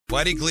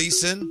Whitey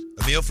Gleason,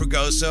 Emil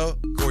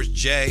Fragoso, of course,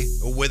 Jay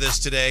are with us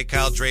today.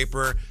 Kyle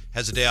Draper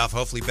has a day off,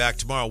 hopefully back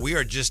tomorrow. We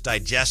are just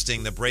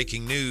digesting the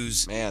breaking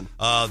news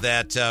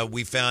that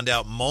we found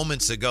out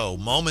moments ago.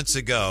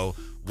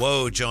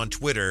 Woj on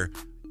Twitter,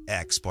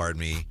 X,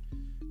 pardon me.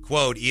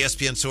 Quote,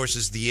 ESPN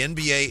sources, the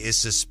NBA is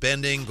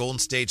suspending Golden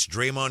State's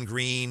Draymond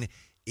Green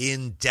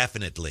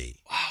indefinitely.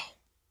 Wow.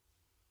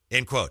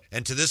 End quote.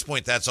 And to this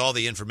point, that's all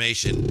the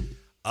information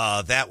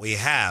that we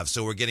have.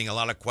 So we're getting a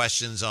lot of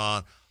questions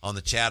on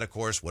the chat, of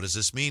course. What does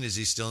this mean? Is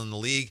he still in the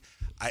league?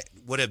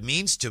 What it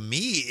means to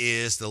me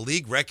is the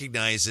league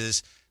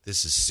recognizes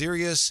this is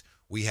serious.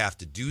 We have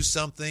to do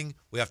something.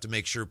 We have to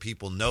make sure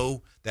people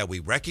know that we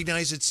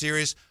recognize it's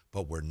serious,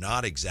 but we're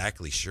not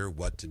exactly sure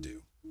what to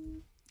do.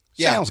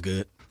 Yeah. Sounds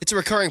good. It's a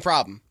recurring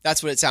problem.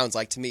 That's what it sounds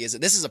like to me, is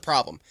that this is a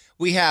problem.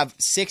 We have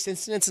 6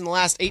 incidents in the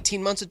last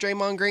 18 months of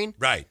Draymond Green.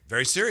 Right.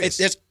 Very serious.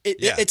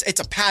 It's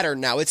a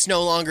pattern now. It's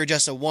no longer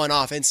just a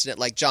one-off incident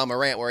like John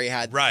Morant where he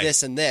had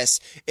this and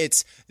this.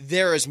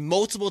 There is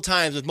multiple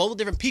times with multiple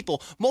different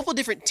people, multiple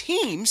different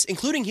teams,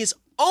 including his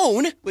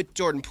own with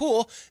Jordan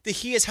Poole, that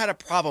he has had a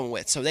problem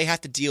with. So they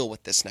have to deal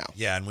with this now.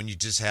 Yeah, and when you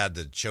just had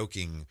the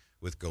choking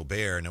with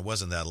Gobert, and it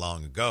wasn't that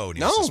long ago, and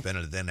he was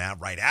suspended, and then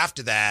right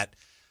after that,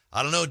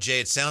 I don't know, Jay.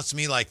 It sounds to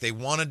me like they're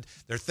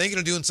thinking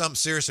of doing something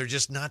serious. They're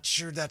just not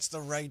sure that's the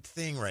right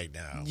thing right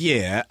now.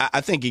 Yeah,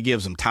 I think it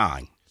gives them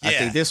time. Yeah.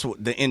 I think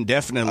the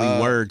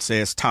indefinitely word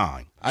says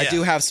time. I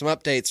do have some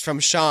updates from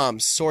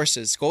Shams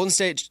sources. Golden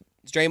State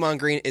Draymond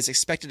Green is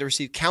expected to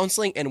receive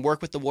counseling and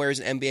work with the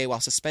Warriors and NBA while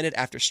suspended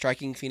after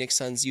striking Phoenix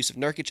Suns' Yusuf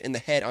Nurkic in the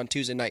head on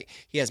Tuesday night.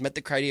 He has met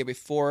the criteria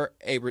before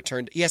a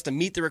return. He has to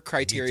meet the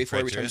criteria before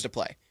he returns to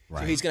play.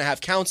 Right. So he's going to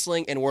have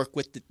counseling and work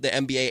with the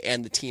NBA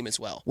and the team as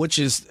well. Which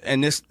is,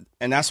 and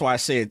that's why I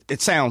said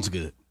it sounds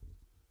good,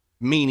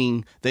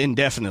 meaning the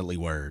indefinitely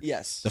word.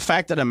 Yes. The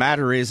fact of the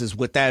matter is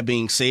with that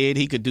being said,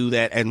 he could do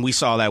that, and we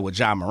saw that with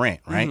Ja Morant,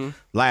 right? Mm-hmm.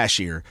 Last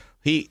year.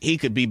 He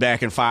could be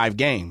back in 5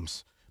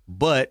 games,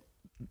 but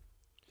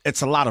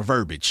it's a lot of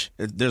verbiage.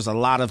 There's a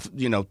lot of,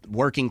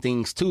 working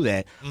things to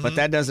that, but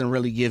that doesn't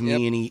really give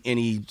me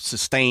any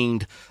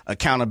sustained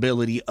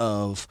accountability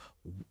of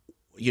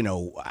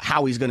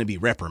how he's going to be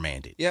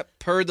reprimanded. Yep.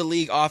 Per the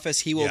league office,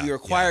 he will be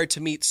required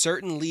to meet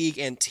certain league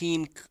and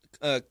team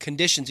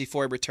conditions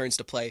before he returns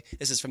to play.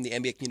 This is from the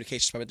NBA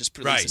Communications Department. Just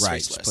put it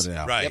Just put it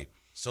out. Right. Yep.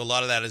 So a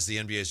lot of that is the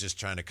NBA is just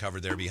trying to cover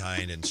their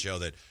behind and show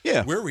that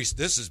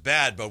this is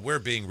bad, but we're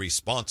being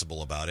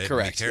responsible about it.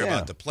 Correct. We care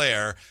about the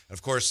player.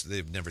 Of course,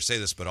 they never say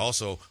this, but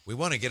also we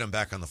want to get him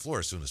back on the floor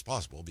as soon as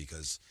possible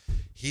because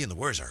he and the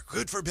Warriors are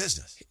good for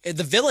business.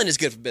 The villain is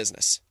good for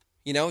business.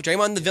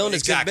 Draymond the villain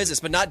is good for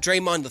business, but not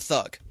Draymond the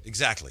thug.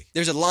 Exactly.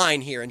 There's a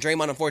line here, and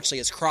Draymond, unfortunately,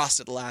 has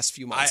crossed it the last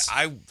few months.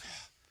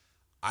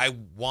 I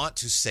want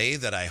to say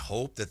that I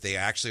hope that they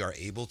actually are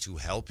able to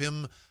help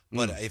him,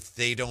 but if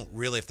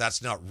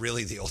that's not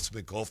really the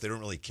ultimate goal, if they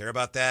don't really care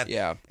about that,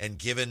 and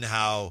given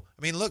how,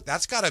 look,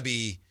 that's got to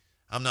be,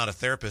 I'm not a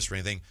therapist or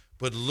anything,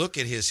 but look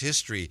at his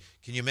history.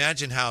 Can you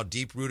imagine how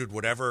deep-rooted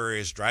whatever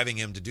is driving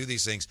him to do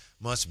these things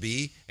must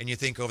be? And you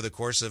think over the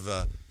course of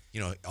a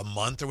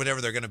month or whatever,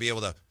 they're going to be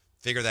able to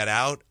figure that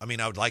out? I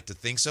would like to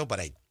think so, but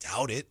I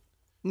doubt it.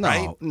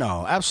 No,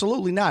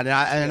 absolutely not.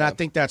 And I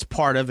think that's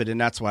part of it, and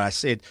that's why I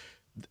said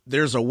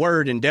there's a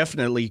word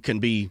indefinitely can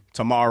be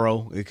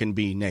tomorrow, it can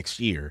be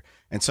next year.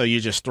 And so you're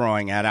just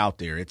throwing that out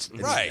there. It's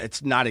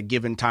not a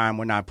given time.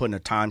 We're not putting a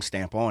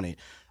timestamp on it.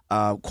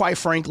 Quite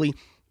frankly,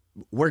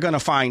 we're going to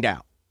find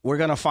out. We're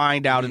going to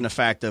find out in the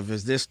fact of,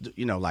 is this,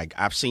 like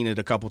I've seen it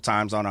a couple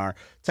times on our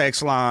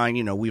text line,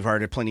 we've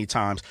heard it plenty of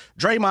times.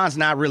 Draymond's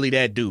not really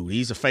that dude.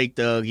 He's a fake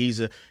thug. He's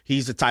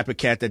the type of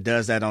cat that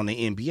does that on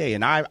the NBA.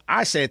 And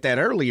I said that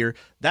earlier.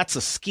 That's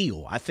a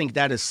skill. I think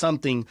that is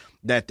something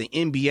that the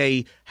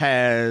NBA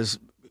has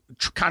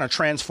kind of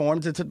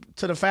transformed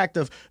to the fact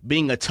of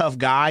being a tough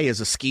guy is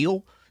a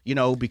skill.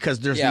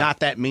 Because there's not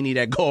that many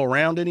that go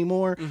around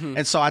anymore. Mm-hmm.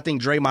 And so I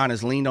think Draymond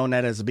has leaned on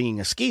that as being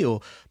a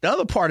skill. The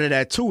other part of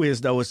that, too,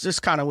 is, though, it's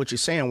just kind of what you're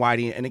saying,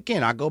 Whitey. And,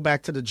 again, I go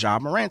back to the Ja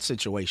Morant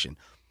situation.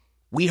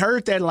 We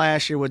heard that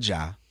last year with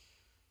Ja.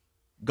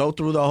 Go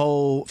through the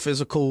whole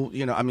physical,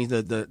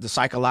 the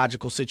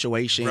psychological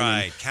situation.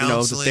 Right,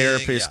 counseling. The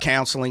therapist,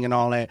 counseling and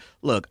all that.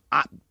 Look,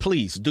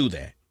 please do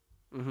that.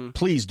 Mm-hmm.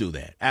 Please do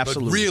that.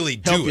 Absolutely. But really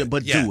do it.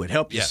 Do it.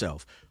 Help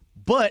yourself.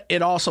 But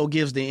it also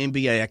gives the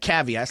NBA a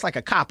caveat. It's like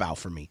a cop-out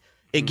for me.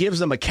 It gives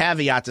them a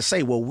caveat to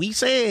say, well, we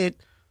said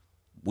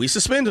we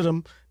suspended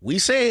him. We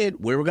said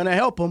we were going to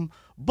help him.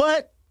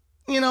 But,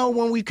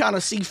 when we kind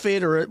of see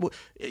fit or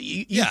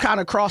you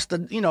kind of cross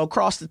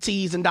the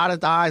T's and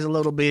dotted the I's a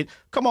little bit,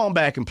 come on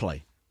back and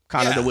play.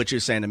 Kind of what you're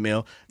saying,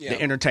 Emil,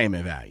 the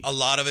entertainment value. A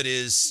lot of it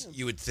is,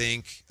 you would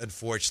think,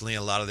 unfortunately,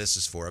 a lot of this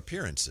is for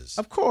appearances.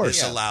 Of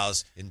course. This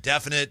allows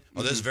indefinite,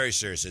 this is very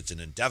serious, it's an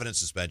indefinite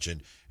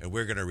suspension, and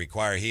we're going to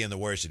require he and the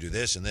Warriors to do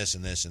this and this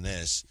and this and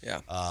this. Yeah.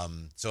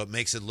 So it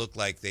makes it look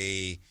like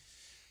they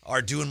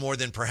are doing more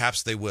than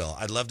perhaps they will.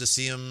 I'd love to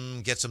see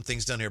them get some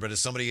things done here, but as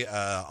somebody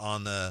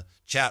on the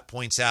chat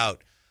points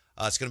out,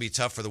 it's going to be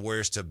tough for the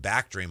Warriors to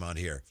back Draymond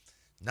here.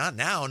 Not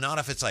now. Not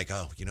if it's like,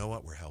 oh, you know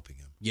what? We're helping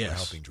him. Yes. We're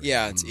helping Draper.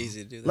 Yeah, it's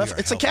easy to do that.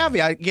 It's a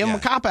caveat. Give him a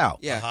cop-out.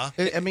 Yeah.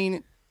 I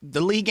mean,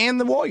 the league and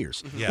the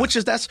Warriors, which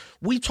is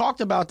we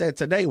talked about that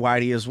today,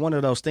 Whitey, is one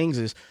of those things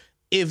is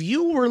if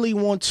you really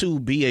want to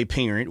be a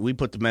parent, we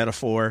put the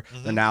metaphor,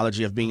 the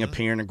analogy of being a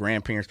parent and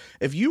grandparents.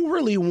 If you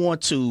really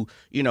want to,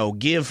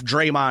 give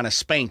Draymond a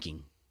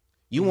spanking,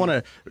 you want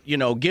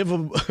to, give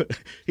him,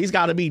 he's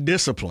got to be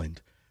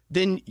disciplined,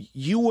 then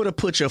you would have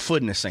put your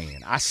foot in the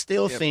sand. I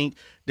still think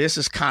this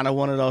is kind of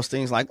one of those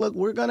things like, look,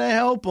 we're going to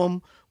help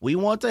him. We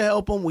want to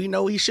help him. We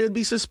know he should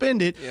be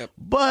suspended,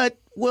 but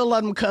we'll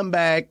let him come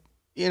back,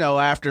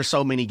 after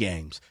so many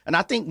games. And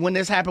I think when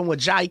this happened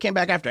with Ja, he came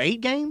back after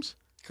 8 games.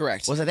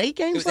 Correct. Was it 8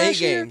 games? It was 8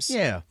 games.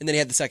 Yeah. And then he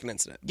had the second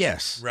incident.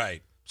 Yes.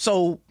 Right.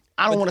 So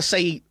I don't want to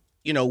say,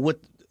 what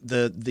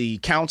the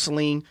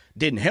counseling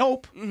didn't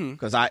help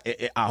because I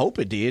hope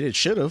it did. It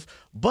should have.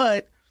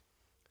 But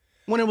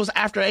when it was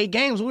after 8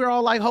 games, we were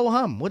all like, ho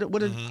hum. What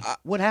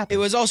happened? It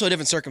was also a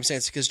different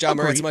circumstance because Ja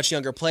Morant's a much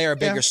younger player, a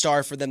bigger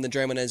star for them than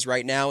Draymond is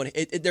right now. And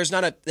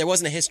there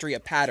wasn't a history, a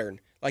pattern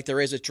like there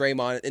is with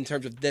Draymond in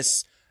terms of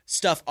this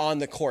stuff on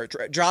the court.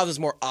 Ja was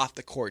more off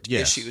the court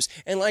issues.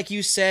 And like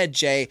you said,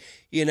 Jay,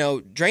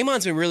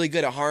 Draymond's been really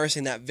good at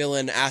harnessing that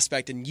villain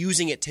aspect and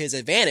using it to his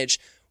advantage.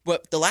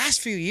 But the last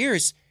few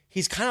years,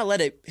 he's kind of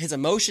let his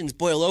emotions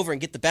boil over and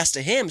get the best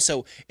of him.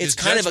 So it's his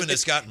judgment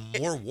has gotten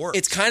more warped.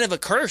 It's kind of a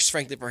curse,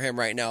 frankly, for him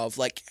right now. Of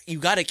like, you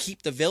got to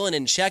keep the villain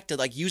in check to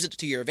like use it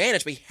to your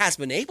advantage, but he has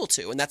been able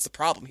to, and that's the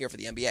problem here for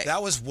the NBA.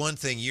 That was one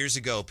thing years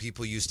ago.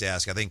 People used to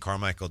ask. I think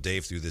Carmichael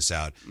Dave threw this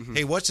out.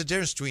 Hey, what's the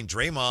difference between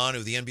Draymond,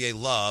 who the NBA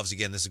loves?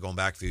 Again, this is going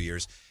back a few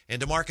years, and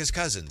DeMarcus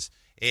Cousins.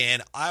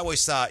 And I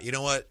always thought, you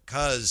know what,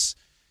 Cuz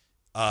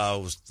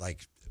was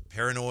like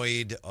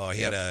paranoid.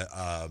 He had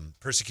a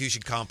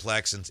persecution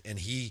complex, and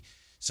he.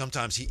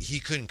 Sometimes he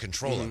couldn't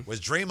control it. Whereas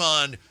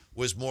Draymond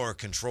was more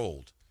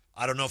controlled.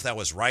 I don't know if that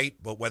was right,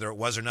 but whether it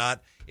was or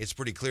not, it's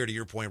pretty clear to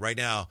your point right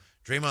now.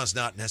 Draymond's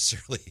not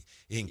necessarily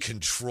in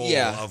control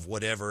of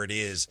whatever it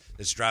is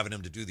that's driving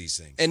him to do these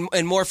things.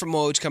 And more from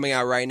Woj coming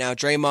out right now.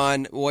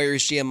 Draymond,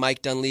 Warriors GM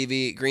Mike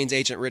Dunleavy, Green's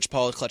agent Rich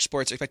Paul at Clutch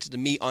Sports are expected to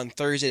meet on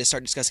Thursday to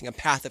start discussing a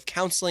path of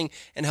counseling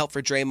and help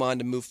for Draymond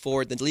to move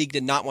forward. The league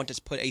did not want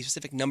to put a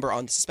specific number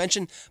on the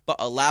suspension, but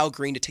allow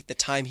Green to take the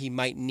time he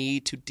might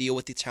need to deal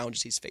with the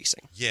challenges he's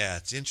facing. Yeah,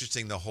 it's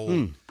interesting. The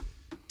whole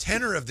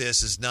tenor of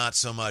this is not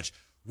so much,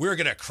 we're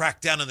going to crack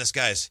down on this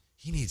guy's.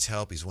 He needs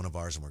help. He's one of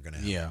ours, and we're going to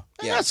help.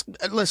 Yeah.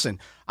 Listen,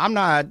 I'm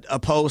not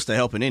opposed to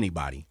helping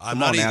anybody. I'm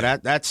not either.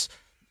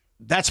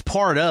 That's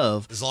part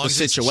of as long the as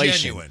situation.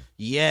 It's genuine.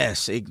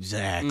 Yes,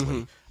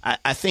 exactly.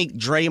 I think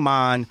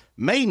Draymond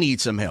may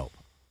need some help.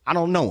 I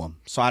don't know him,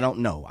 so I don't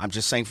know. I'm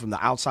just saying from the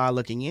outside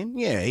looking in,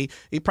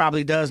 he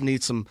probably does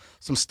need some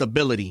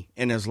stability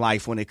in his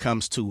life when it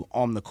comes to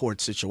on-the-court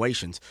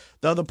situations.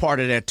 The other part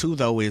of that, too,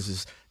 though,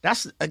 is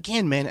that's,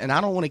 again, man, and I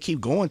don't want to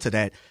keep going to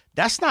that,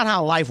 that's not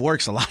how life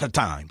works a lot of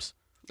times.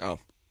 Oh.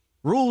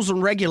 Rules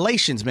and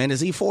regulations, man.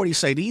 As E40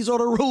 say, these are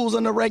the rules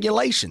and the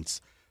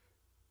regulations.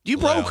 You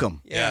broke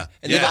them. Yeah.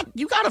 And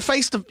you got to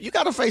face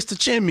the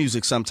chin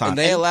music sometimes. And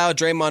they allowed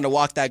Draymond to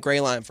walk that gray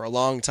line for a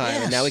long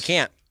time, and now he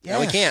can't. Yes. Now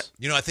we can't.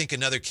 I think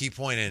another key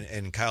point,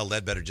 and Kyle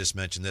Ledbetter just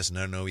mentioned this, and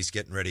I know he's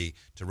getting ready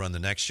to run the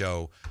next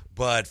show,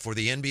 but for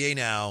the NBA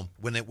now,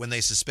 when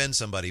they suspend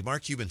somebody,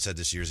 Mark Cuban said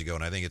this years ago,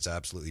 and I think it's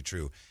absolutely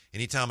true.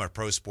 Anytime a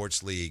pro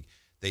sports league,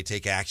 they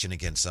take action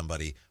against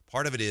somebody,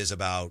 part of it is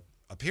about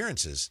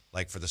appearances.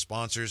 Like for the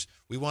sponsors,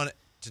 we want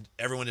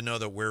everyone to know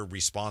that we're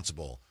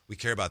responsible. We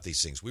care about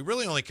these things. We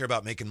really only care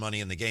about making money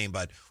in the game,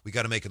 but we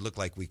got to make it look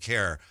like we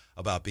care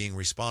about being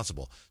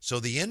responsible. So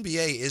the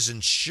NBA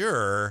isn't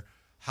sure.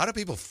 How do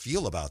people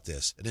feel about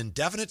this? An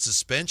indefinite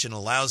suspension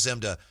allows them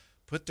to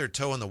put their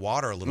toe in the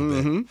water a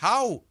little bit.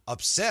 How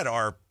upset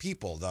are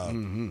people?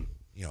 The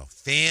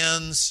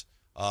fans,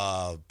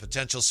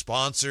 potential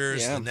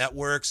sponsors, the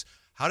networks.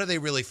 How do they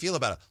really feel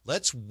about it?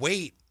 Let's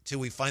wait till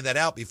we find that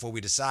out before we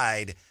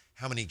decide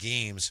how many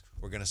games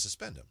we're going to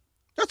suspend them.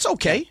 That's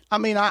okay. I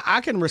mean,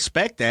 I can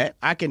respect that.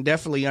 I can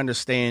definitely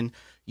understand.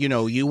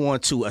 You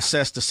want to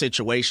assess the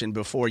situation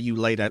before you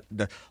lay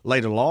the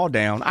law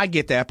down. I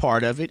get that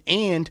part of it.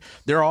 And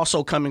they're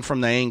also coming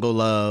from the angle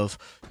of,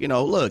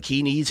 look,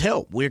 he needs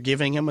help. We're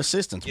giving him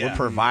assistance. Yeah. We're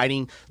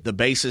providing the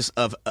basis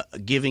of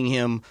giving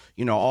him,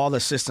 all the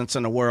assistance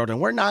in the world. And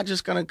we're not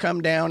just going to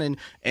come down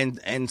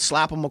and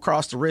slap him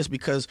across the wrist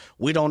because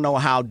we don't know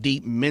how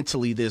deep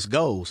mentally this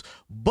goes.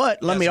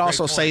 But let me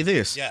also say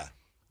this. Yeah.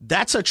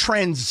 That's a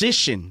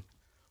transition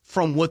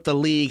from what the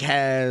league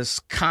has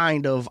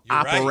kind of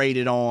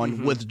operated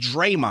on with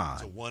Draymond.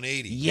 It's a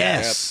 180.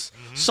 Yes.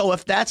 Yep. So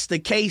if that's the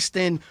case,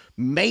 then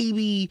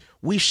maybe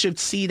we should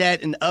see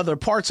that in other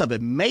parts of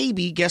it.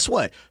 Maybe, guess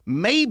what?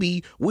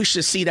 Maybe we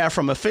should see that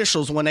from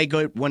officials when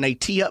they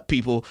tee up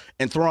people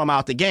and throw them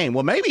out the game.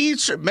 Well, maybe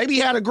he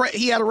had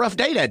a rough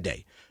day that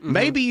day. Mm-hmm.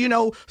 Maybe,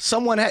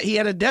 he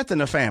had a death in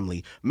the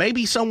family.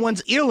 Maybe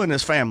someone's ill in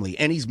his family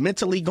and he's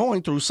mentally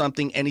going through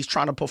something and he's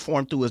trying to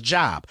perform through his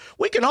job.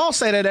 We can all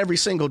say that every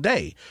single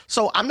day.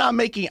 So I'm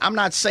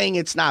not saying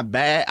it's not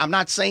bad. I'm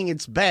not saying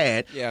it's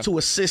bad to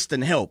assist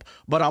and help.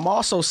 But I'm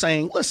also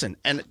saying, listen,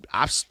 and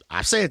I've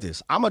said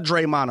this, I'm a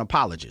Draymond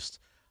apologist.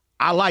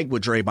 I like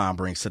what Draymond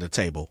brings to the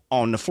table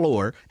on the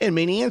floor in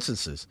many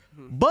instances.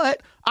 Mm-hmm.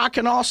 But I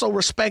can also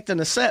respect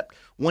and accept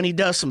when he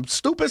does some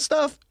stupid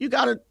stuff, you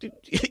gotta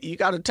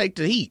take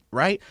the heat,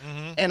 right?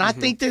 Mm-hmm. And I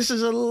think this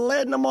is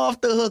letting him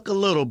off the hook a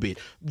little bit,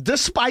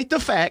 despite the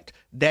fact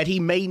that he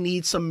may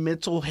need some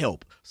mental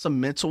help, some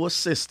mental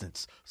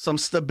assistance, some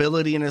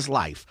stability in his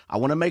life. I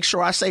want to make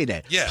sure I say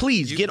that. Yeah,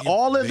 please get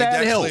all of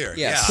that help.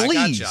 Yeah,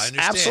 please, I understand.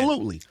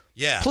 Absolutely.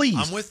 Yeah, please,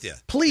 I'm with you.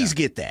 Please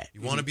get that. You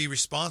want to be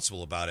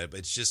responsible about it, but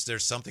it's just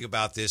there's something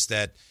about this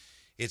that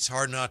it's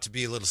hard not to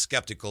be a little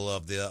skeptical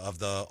of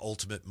the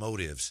ultimate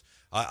motives.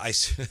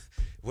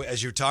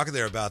 As you're talking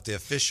there about the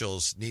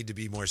officials need to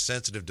be more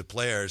sensitive to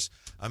players.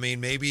 I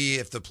mean, maybe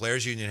if the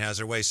players union has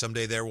their way,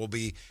 someday there will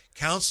be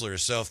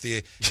counselors. So if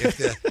the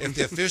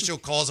official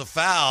calls a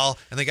foul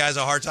and the guy's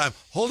a hard time,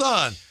 hold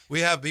on. We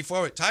have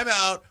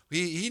timeout.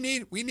 We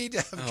need to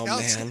have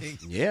counseling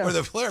for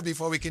the player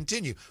before we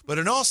continue. But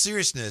in all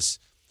seriousness,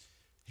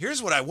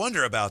 here's what I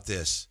wonder about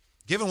this.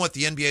 Given what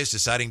the NBA is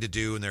deciding to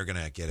do, and they're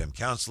going to get him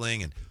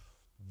counseling, and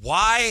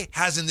why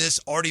hasn't this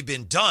already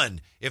been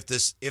done? If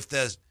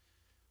the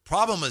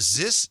problem is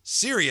this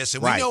serious,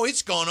 and we know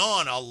it's gone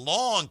on a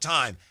long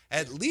time,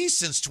 at least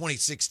since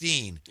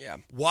 2016. Yeah.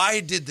 Why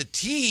did the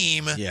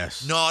team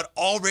not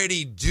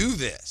already do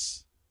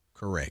this?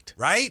 Correct.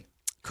 Right?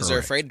 Because they're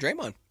afraid of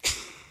Draymond.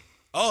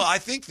 Oh, I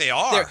think they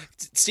are.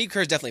 Steve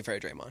Kerr's definitely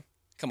afraid of Draymond.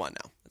 Come on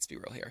now. Let's be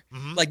real here.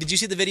 Mm-hmm. Like, did you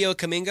see the video of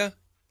Kuminga?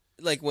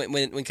 Like, when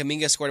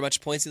Kuminga scored a bunch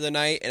of points the other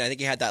night, and I think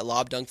he had that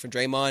lob dunk from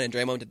Draymond, and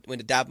Draymond went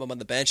to dab him on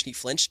the bench, and he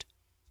flinched.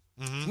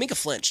 Mm-hmm. Kuminga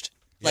flinched.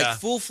 Like,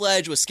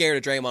 full-fledged was scared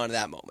of Draymond at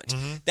that moment.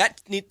 Mm-hmm.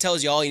 That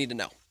tells you all you need to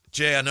know.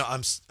 Jay, I know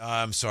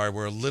I'm sorry.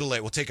 We're a little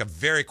late. We'll take a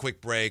very quick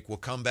break. We'll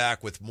come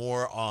back with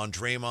more on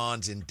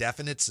Draymond's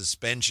indefinite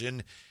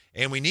suspension.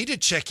 And we need to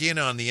check in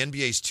on the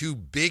NBA's two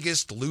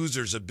biggest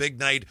losers. A big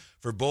night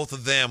for both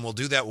of them. We'll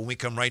do that when we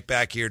come right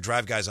back here.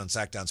 Drive Guys on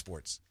Sackdown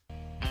Sports.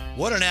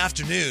 What an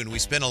afternoon. We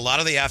spent a lot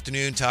of the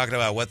afternoon talking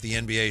about what the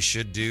NBA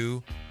should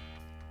do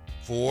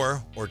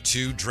for or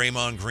to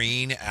Draymond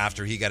Green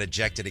after he got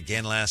ejected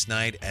again last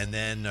night. And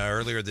then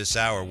earlier this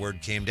hour,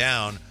 word came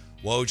down,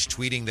 Woj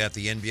tweeting that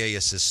the NBA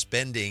is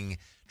suspending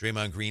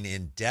Draymond Green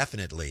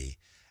indefinitely.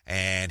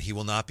 And he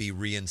will not be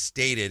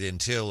reinstated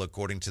until,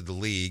 according to the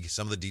league,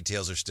 some of the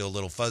details are still a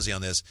little fuzzy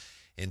on this,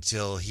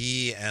 until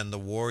he and the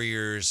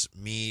Warriors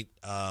meet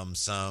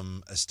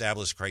some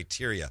established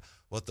criteria.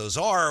 What those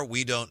are,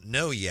 we don't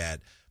know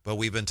yet, but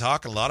we've been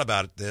talking a lot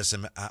about this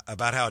and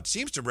about how it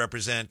seems to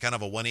represent kind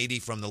of a 180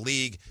 from the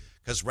league,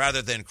 because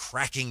rather than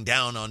cracking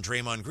down on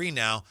Draymond Green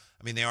now,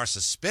 I mean, they are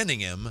suspending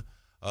him,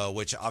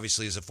 which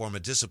obviously is a form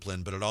of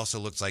discipline, but it also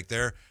looks like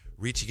they're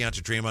reaching out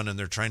to Draymond and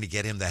they're trying to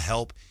get him the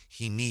help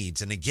he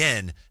needs. And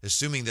again,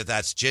 assuming that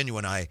that's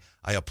genuine, I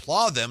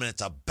applaud them, and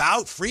it's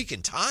about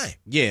freaking time.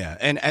 Yeah,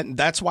 and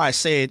that's why I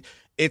said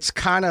it's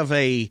kind of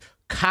a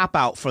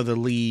cop-out for the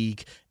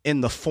league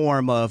in the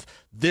form of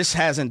this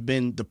hasn't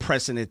been the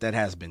precedent that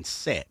has been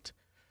set.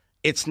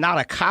 It's not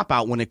a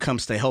cop-out when it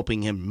comes to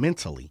helping him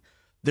mentally.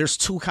 There's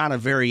two kind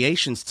of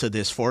variations to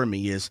this for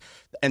me,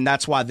 and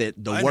that's why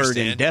the word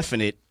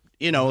indefinite,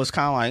 is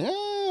kind of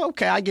like,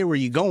 okay, I get where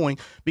you're going,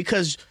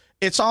 because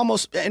it's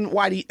almost, and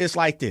Whitey, it's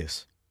like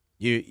this.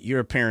 You're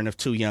a parent of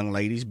two young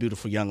ladies,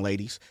 beautiful young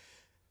ladies.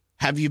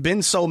 Have you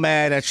been so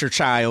mad at your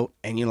child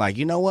and you're like,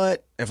 you know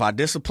what? If I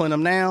discipline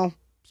them now,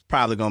 it's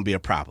probably going to be a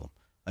problem.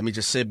 Let me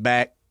just sit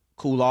back,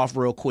 cool off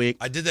real quick.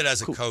 I did that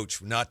as a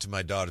coach, not to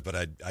my daughter, but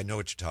I know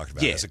what you're talking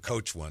about. As a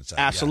coach once.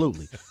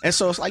 Absolutely. Yeah. And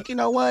so it's like, you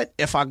know what?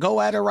 If I go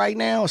at it right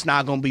now, it's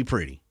not going to be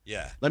pretty.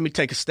 Yeah. Let me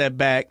take a step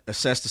back,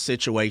 assess the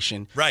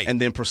situation,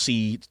 and then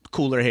proceed.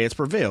 Cooler heads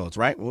prevails,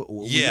 right?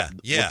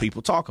 What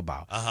people talk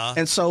about. Uh-huh.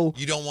 And so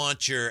you don't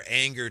want your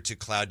anger to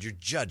cloud your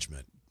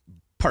judgment.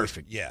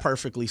 Perfect. Yeah.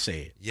 Perfectly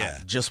said. Yeah.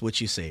 Just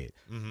what you said.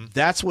 Mm-hmm.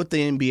 That's what the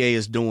NBA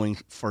is doing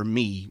for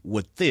me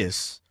with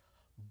this.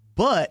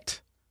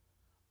 But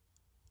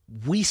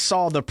we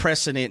saw the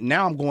precedent.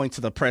 Now I'm going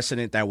to the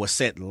precedent that was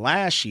set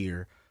last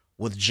year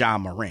with Ja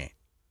Morant.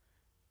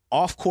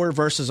 Off the court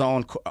versus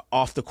on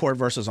the court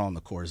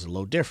is a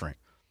little different.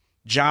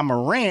 Ja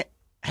Morant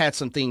had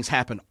some things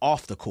happen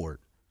off the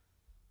court.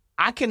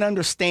 I can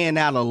understand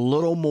that a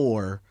little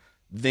more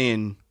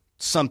than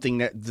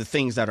the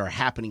things that are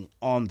happening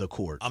on the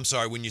court. I'm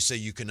sorry, when you say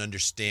you can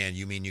understand,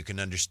 you mean you can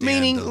understand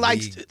meaning the like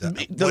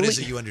league, what is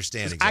it you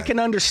understand exactly? I can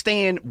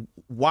understand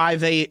why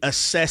they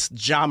assessed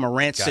Ja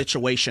Morant's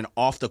situation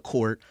off the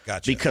court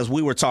because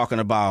we were talking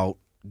about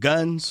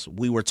guns,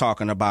 we were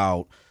talking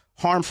about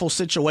harmful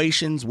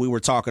situations. We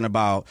were talking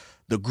about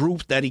the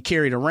group that he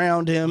carried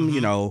around him,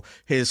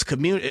 his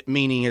community,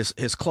 meaning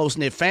his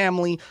close-knit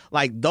family.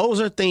 Like, those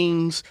are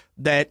things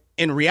that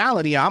in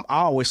reality, I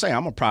always say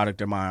I'm a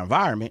product of my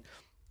environment.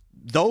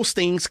 those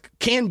things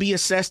can be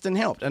assessed and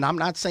helped. And I'm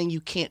not saying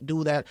you can't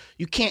do that.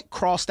 You can't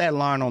cross that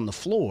line on the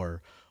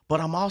floor. But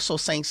I'm also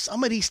saying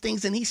some of these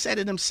things, and he said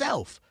it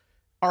himself,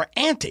 are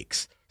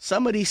antics.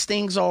 Some of these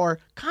things are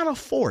kind of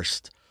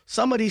forced.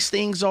 Some of these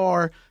things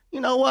are, you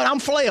know what, I'm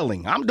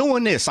flailing. I'm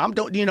doing this. I'm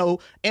doing,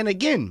 and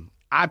again,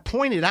 I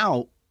pointed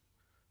out,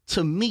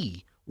 to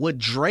me, what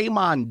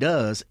Draymond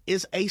does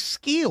is a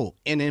skill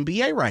in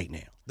NBA right now.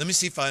 Let me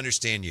see if I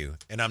understand you.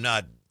 And I'm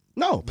not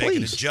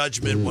making a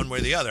judgment one way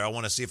or the other. I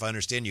want to see if I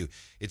understand you.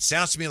 It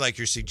sounds to me like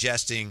you're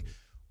suggesting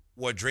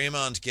what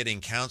Draymond's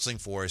getting counseling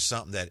for is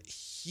something that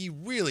he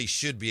really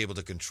should be able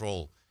to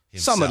control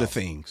himself. Some of the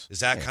things. Is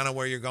that kind of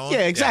where you're going?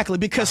 Yeah, exactly.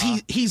 Because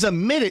he's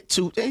admitted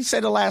to, he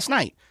said it last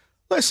night,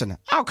 listen,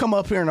 I'll come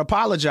up here and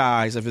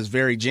apologize if it's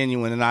very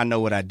genuine and I know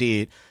what I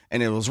did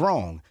and it was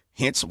wrong.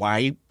 Hence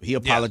why he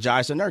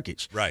apologized to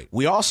Nurkic. Right.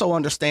 We also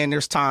understand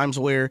there's times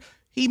where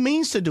he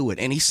means to do it.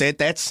 And he said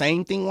that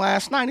same thing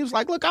last night. He was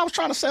like, look, I was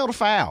trying to sell the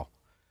foul.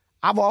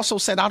 I've also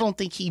said I don't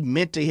think he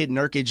meant to hit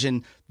Nurkic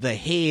in the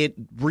head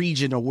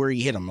region of where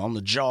he hit him, on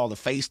the jaw, the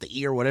face, the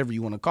ear, whatever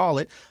you want to call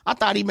it. I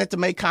thought he meant to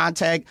make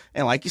contact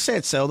and, like you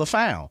said, sell the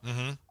foul.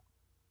 Mm-hmm.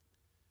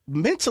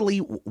 Mentally,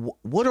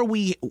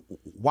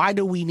 why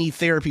do we need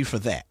therapy for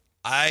that?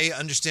 I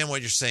understand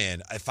what you're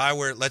saying. If I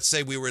were, let's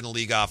say we were in the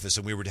league office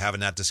and we were having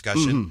that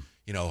discussion,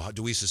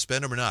 do we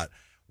suspend him or not?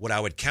 What I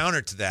would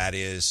counter to that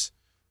is,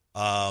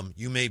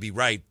 you may be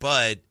right,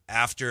 but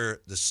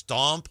after the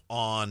stomp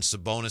on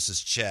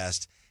Sabonis's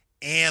chest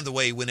and the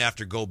way he went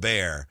after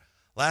Gobert,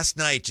 last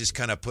night just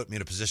kind of put me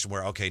in a position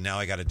where, okay, now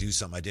I got to do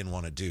something I didn't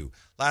want to do.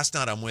 Last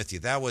night, I'm with you.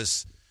 That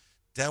was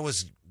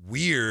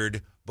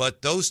weird,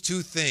 but those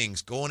two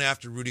things, going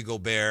after Rudy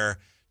Gobert,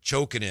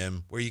 choking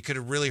him where you could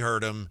have really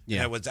hurt him,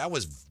 that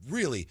was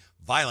really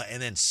violent, and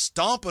then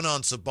stomping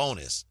on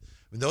Sabonis.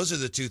 I mean, those are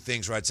the two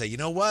things where I'd say, you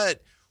know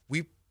what,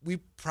 we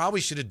probably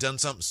should have done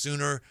something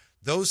sooner.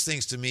 Those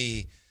things to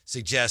me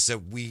suggest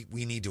that we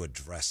need to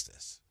address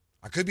this.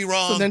 I could be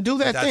wrong. So then do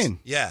that then.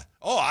 Yeah.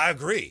 Oh, I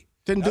agree.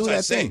 Then do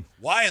that thing.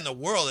 Why in the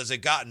world has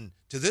it gotten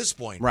to this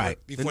point? Right.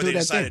 Before they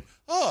decided,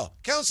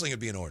 counseling would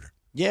be in order.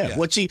 Yeah.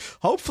 Which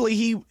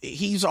hopefully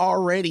he's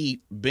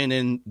already been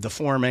in the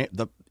format,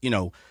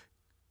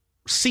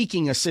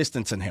 seeking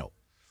assistance and help.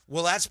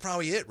 Well, that's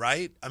probably it,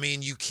 right? I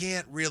mean, you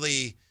can't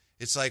really.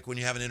 It's like when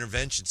you have an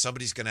intervention,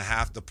 somebody's going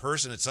to the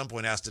person at some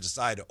point has to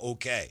decide,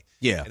 okay.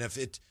 Yeah. And if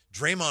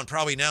Draymond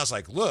probably now is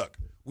like, look,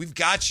 we've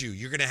got you.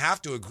 You're going to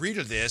have to agree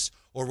to this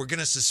or we're going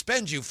to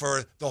suspend you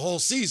for the whole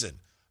season.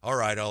 All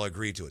right, I'll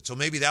agree to it. So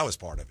maybe that was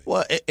part of it.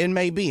 Well, it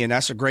may be, and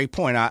that's a great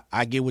point.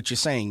 I get what you're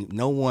saying.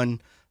 No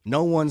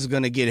one's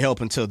going to get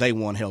help until they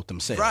want help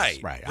themselves.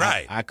 Right.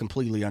 I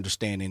completely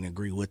understand and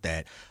agree with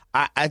that.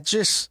 I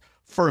just,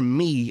 for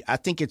me, I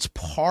think it's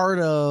part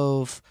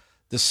of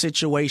the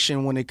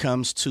situation when it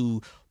comes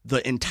to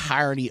the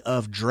entirety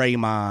of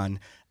Draymond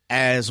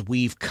as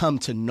we've come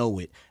to know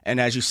it. And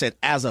as you said,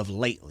 as of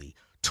lately,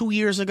 2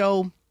 years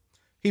ago,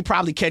 he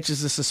probably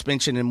catches the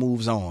suspension and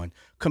moves on.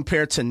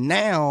 Compared to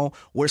now,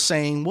 we're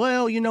saying,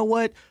 well, you know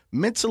what?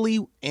 Mentally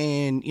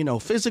and,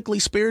 physically,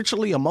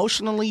 spiritually,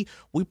 emotionally,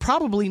 we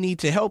probably need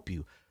to help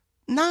you.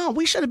 No,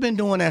 we should have been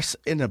doing that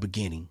in the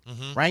beginning,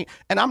 right?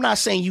 And I'm not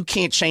saying you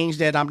can't change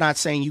that. I'm not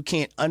saying you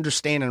can't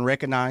understand and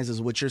recognize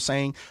is what you're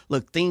saying.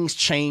 Look, things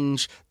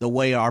change the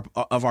way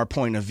of our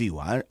point of view.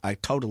 I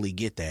totally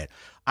get that.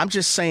 I'm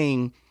just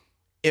saying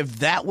if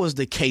that was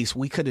the case,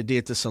 we could have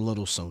did this a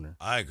little sooner.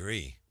 I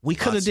agree. We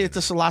could have did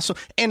this a lot sooner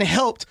and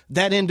helped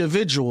that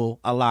individual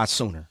a lot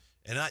sooner.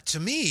 And to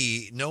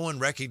me, no one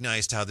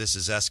recognized how this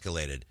has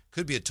escalated.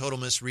 Could be a total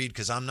misread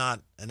because I'm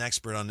not an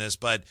expert on this,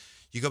 but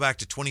you go back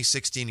to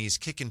 2016, he's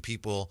kicking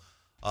people,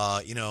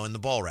 in the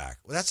ball rack.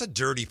 Well, that's a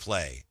dirty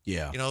play.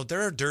 Yeah.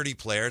 There are dirty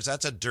players.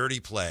 That's a dirty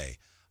play.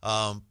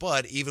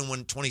 But even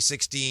when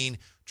 2016,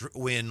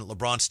 when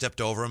LeBron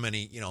stepped over him and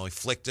he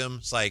flicked him,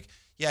 it's like,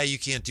 yeah, you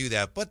can't do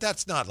that. But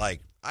that's not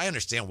like, I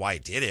understand why he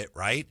did it,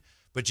 right?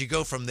 But you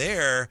go from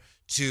there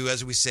to,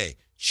 as we say,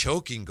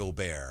 choking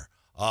Gobert,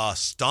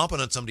 stomping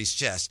on somebody's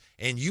chest.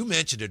 And you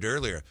mentioned it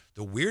earlier.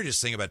 The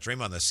weirdest thing about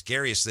Draymond, the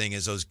scariest thing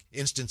is those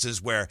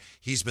instances where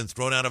he's been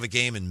thrown out of a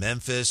game in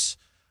Memphis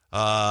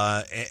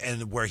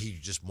and where he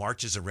just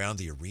marches around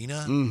the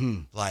arena,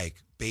 like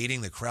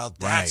baiting the crowd.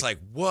 That's like,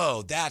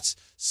 whoa, that's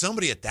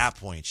somebody at that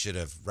point should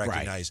have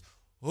recognized,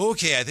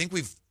 okay, I think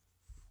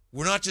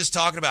we're not just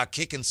talking about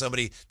kicking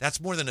somebody. That's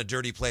more than a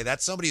dirty play.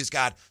 That's somebody who's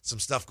got some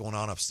stuff going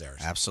on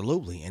upstairs.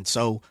 Absolutely. And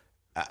so,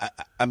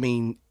 I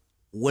mean,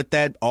 what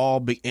that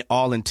all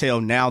entail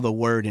now, the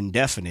word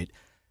indefinite,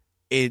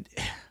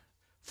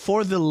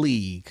 for the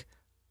league,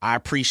 I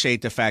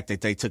appreciate the fact that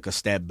they took a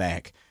step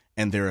back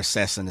and they're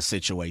assessing the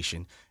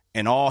situation.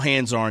 And all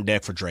hands are on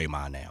deck for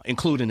Draymond now,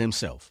 including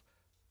himself.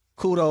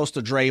 Kudos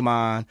to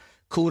Draymond.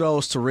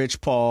 Kudos to Rich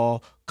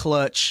Paul,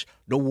 Clutch,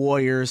 the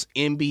Warriors,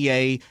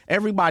 NBA,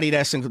 everybody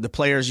that's in the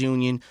Players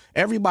Union,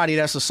 everybody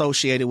that's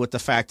associated with the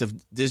fact of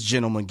this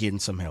gentleman getting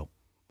some help.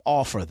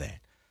 All for that.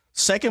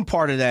 Second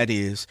part of that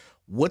is,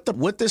 with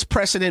this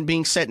precedent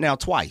being set now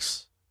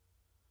twice,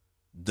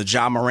 the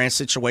Ja Morant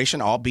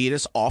situation, albeit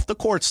it's off the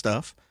court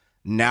stuff.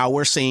 Now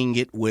we're seeing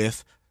it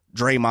with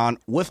Draymond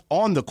with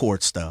on the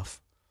court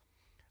stuff.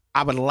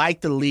 I would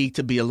like the league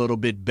to be a little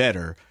bit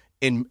better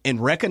in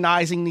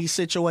recognizing these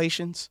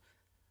situations.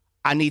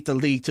 I need the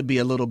league to be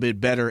a little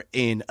bit better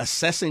in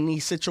assessing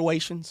these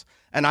situations.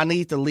 And I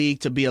need the league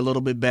to be a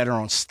little bit better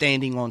on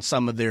standing on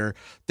some of their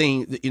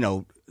things,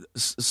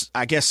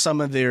 I guess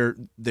some of their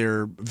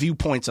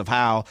viewpoints of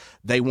how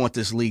they want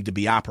this league to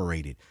be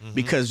operated. Mm-hmm.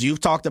 Because you've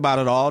talked about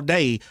it all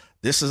day.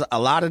 A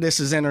lot of this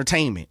is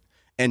entertainment.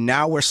 And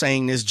now we're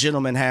saying this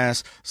gentleman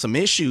has some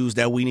issues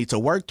that we need to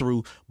work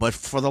through. But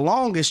for the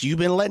longest, you've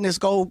been letting this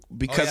go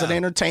because of the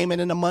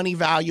entertainment and the money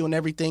value and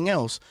everything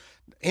else.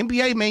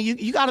 NBA, man,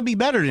 you got to be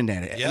better than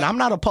that. Yeah. And I'm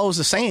not opposed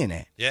to saying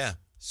that. Yeah.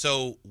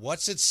 So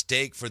what's at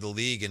stake for the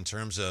league in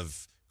terms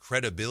of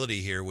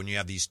credibility here when you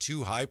have these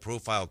two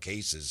high-profile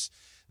cases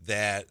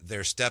that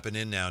they're stepping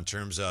in now in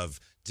terms of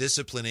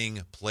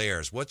disciplining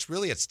players? What's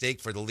really at stake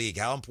for the league?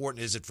 How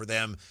important is it for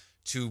them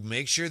to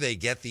make sure they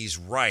get these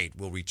right?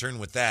 We'll return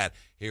with that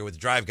here with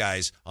Drive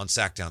Guys on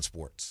Sacktown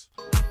Sports.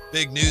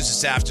 Big news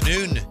this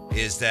afternoon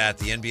is that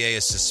the NBA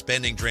is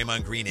suspending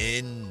Draymond Green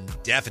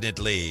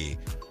indefinitely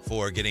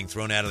for getting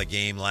thrown out of the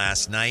game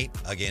last night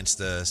against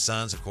the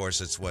Suns. Of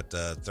course, it's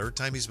the third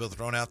time he's been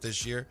thrown out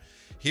this year.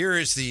 Here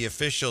is the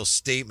official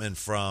statement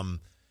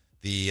from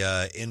the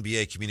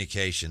NBA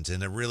communications,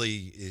 and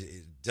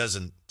it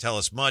doesn't tell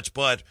us much,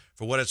 but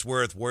for what it's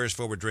worth, Warriors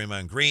forward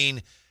Draymond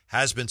Green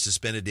has been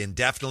suspended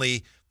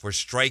indefinitely for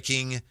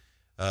striking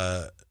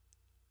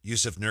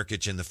Yusuf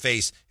Nurkic in the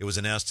face. It was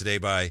announced today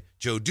by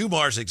Joe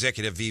Dumars,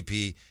 Executive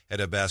VP, Head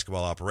of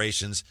Basketball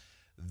Operations.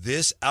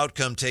 This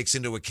outcome takes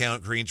into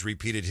account Green's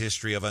repeated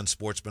history of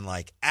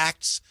unsportsmanlike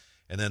acts,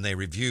 and then they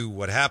review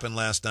what happened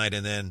last night,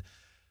 and then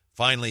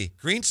finally,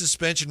 Green's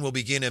suspension will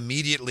begin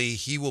immediately.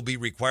 He will be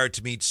required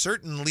to meet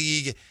certain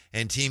league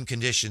and team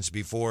conditions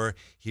before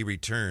he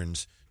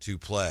returns to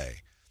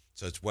play.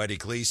 So it's Whitey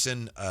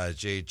Gleason,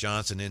 Jay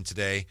Johnson in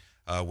today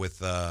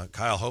with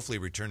Kyle hopefully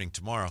returning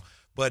tomorrow.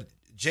 But,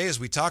 Jay, as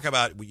we talk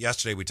about,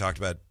 yesterday we talked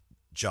about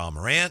Ja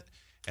Morant,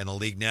 and the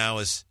league now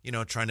is,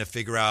 trying to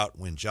figure out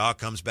when Ja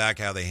comes back,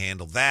 how they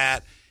handle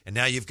that. And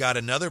now you've got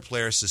another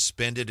player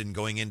suspended and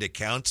going into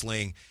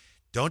counseling.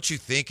 Don't you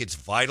think it's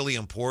vitally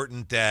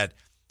important that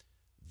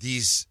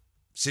these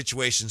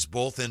situations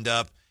both end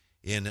up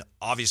in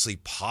obviously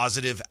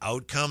positive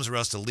outcomes, or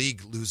else the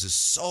league loses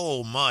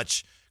so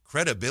much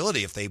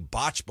credibility if they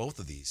botch both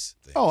of these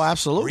things? Oh,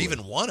 absolutely. Or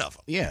even one of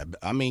them. Yeah.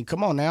 I mean,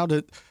 come on now.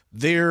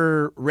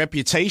 Their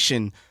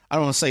reputation, I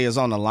don't want to say is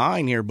on the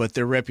line here, but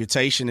their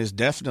reputation is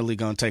definitely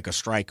going to take a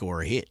strike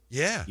or a hit.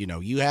 Yeah.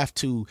 You have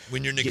to.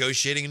 When you're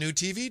negotiating a new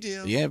TV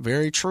deal. Yeah,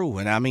 very true.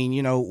 And I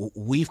mean,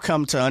 we've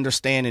come to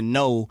understand and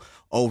know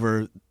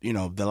over,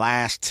 the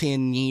last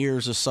 10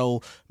 years or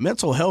so,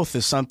 mental health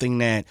is something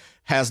that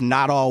has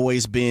not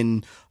always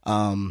been,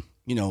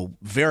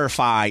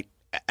 verified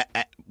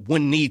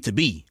when need to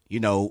be,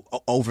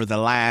 over the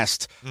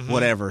last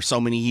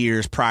so many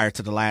years prior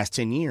to the last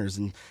 10 years.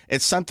 And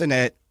it's something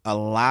that a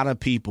lot of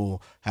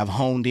people have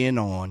honed in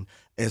on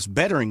is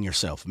bettering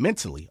yourself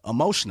mentally,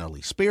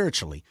 emotionally,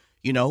 spiritually,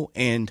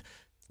 and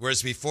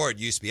whereas before it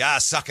used to be,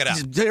 suck it up.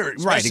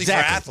 Right, exactly. For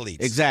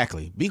athletes.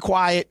 Exactly. Be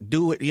quiet,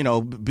 do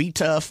it, be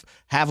tough,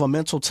 have a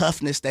mental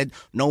toughness that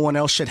no one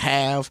else should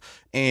have,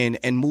 and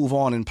move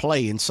on and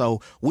play. And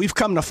so we've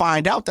come to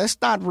find out that's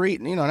not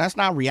that's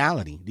not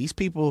reality. These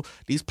people,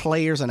 these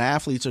players and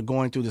athletes are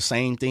going through the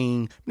same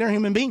thing. They're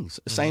human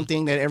beings. The same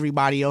thing that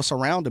everybody else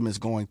around them is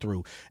going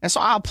through. And so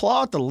I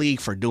applaud the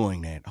league for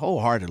doing that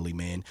wholeheartedly,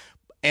 man.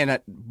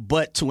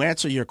 But to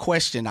answer your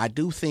question, I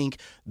do think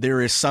there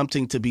is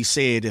something to be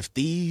said if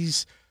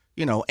these,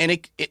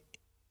 and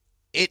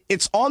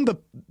it's on the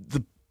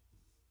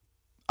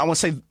I want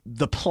to say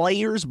the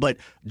players, but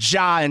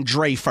Ja and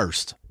Dre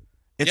first.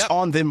 It's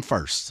on them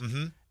first.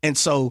 Mm-hmm. And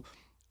so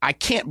I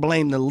can't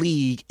blame the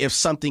league if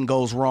something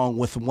goes wrong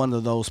with one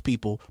of those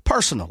people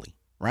personally,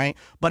 right?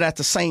 But at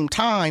the same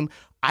time,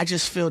 I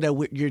just feel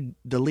that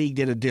the league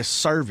did a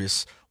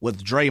disservice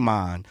with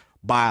Draymond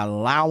by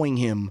allowing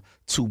him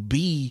to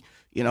be,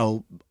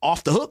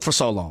 off the hook for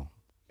so long.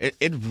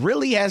 It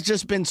really has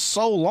just been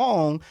so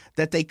long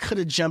that they could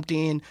have jumped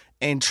in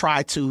and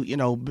tried to,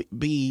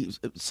 be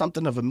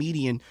something of a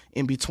median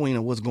in between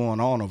of what's going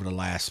on over the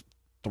last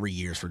 3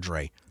 years for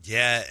Dre.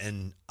 Yeah,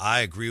 and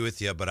I agree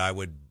with you, but I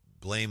would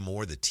blame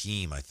more the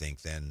team, I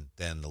think, than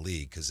the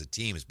league, because the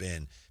team has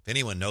been, if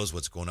anyone knows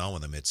what's going on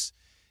with them,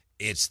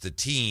 it's the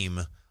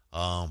team.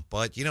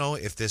 But,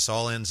 if this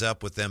all ends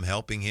up with them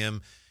helping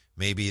him,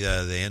 maybe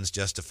the ends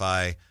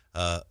justify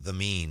the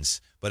means.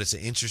 But it's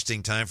an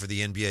interesting time for the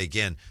NBA,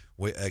 again,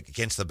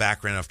 against the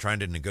background of trying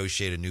to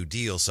negotiate a new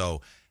deal. So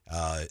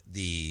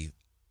the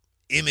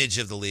image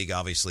of the league,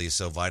 obviously, is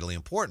so vitally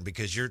important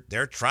because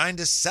they're trying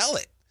to sell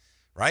it,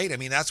 right? I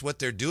mean, that's what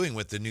they're doing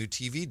with the new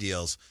TV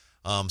deals.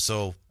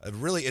 So a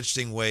really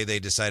interesting way they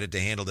decided to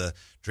handle the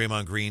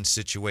Draymond Green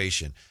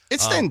situation.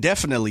 It's the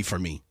indefinitely for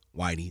me,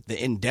 Whitey.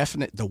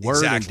 The word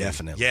exactly.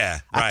 Indefinitely.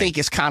 Yeah, right. I think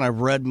it's kind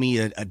of rubbed me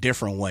a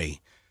different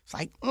way. It's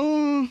like,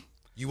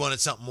 You wanted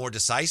something more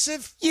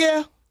decisive?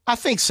 Yeah, I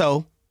think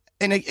so.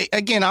 And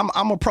again,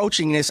 I'm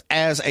approaching this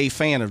as a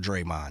fan of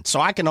Draymond,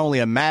 so I can only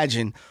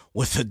imagine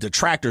what the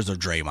detractors of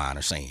Draymond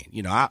are saying.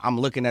 You know, I'm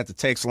looking at the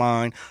text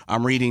line,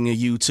 I'm reading the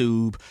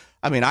YouTube.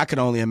 I mean, I can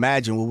only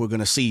imagine what we're going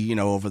to see, you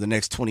know, over the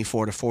next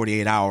 24 to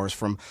 48 hours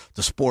from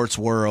the sports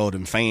world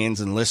and fans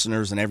and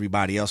listeners and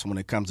everybody else when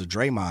it comes to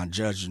Draymond,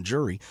 judge and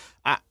jury.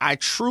 I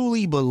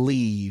truly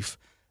believe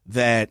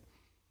that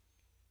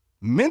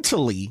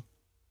mentally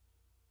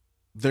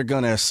they're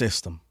going to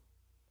assist him.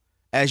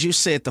 As you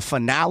said, the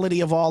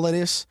finality of all of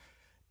this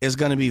is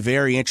going to be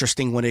very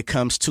interesting when it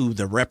comes to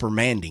the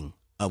reprimanding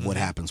of what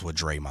happens with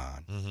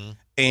Draymond.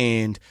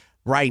 And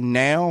right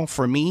now,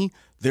 for me,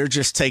 they're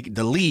just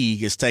the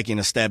league is taking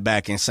a step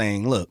back and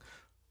saying, look,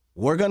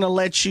 we're going to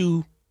let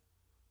you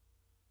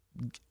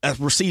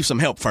receive some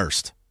help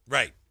first.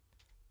 Right.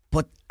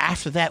 But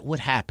after that, what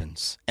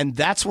happens? And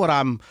that's what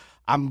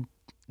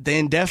the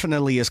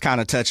indefinitely is kind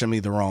of touching me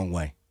the wrong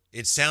way.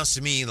 It sounds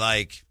to me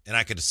like, and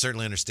I could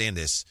certainly understand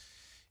this,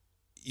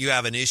 you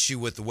have an issue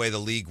with the way the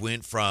league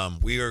went from,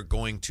 we are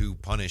going to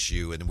punish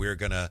you and we're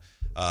going to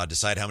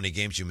decide how many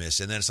games you miss.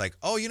 And then it's like,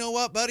 oh, you know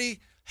what, buddy?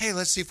 Hey,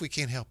 let's see if we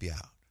can't help you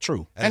out.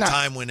 True. At a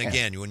time when,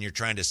 again, when you're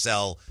trying to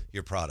sell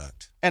your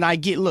product. And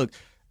look,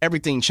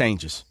 everything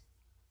changes.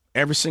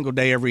 Every single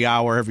day, every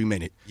hour, every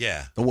minute.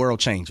 Yeah. The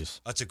world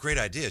changes. That's a great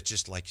idea. It's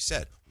just like you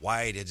said,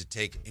 why did it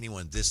take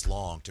anyone this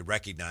long to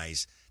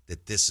recognize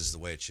that this is the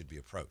way it should be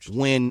approached?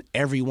 When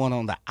everyone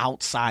on the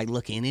outside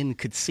looking in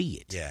could see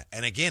it. Yeah.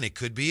 And again, it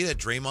could be that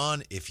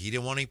Draymond, if he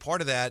didn't want any part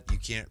of that, you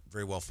can't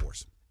very well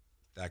force him.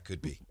 That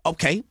could be.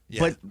 Okay. Yeah.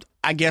 But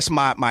I guess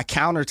my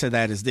counter to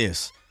that is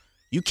this.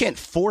 You can't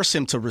force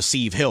him to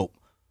receive help,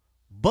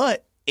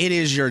 but it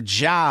is your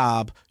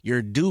job,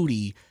 your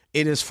duty.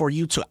 It is for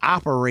you to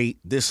operate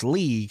this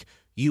league.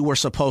 You were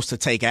supposed to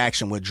take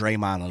action with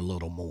Draymond a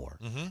little more.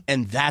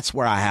 And that's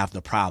where I have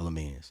the problem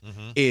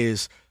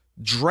is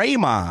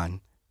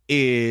Draymond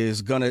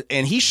is going to,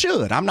 and he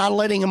should. I'm not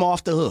letting him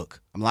off the hook.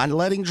 I'm not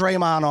letting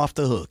Draymond off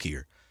the hook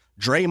here.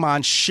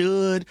 Draymond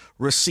should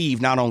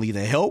receive not only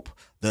the help,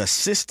 the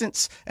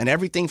assistance, and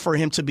everything for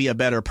him to be a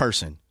better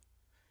person.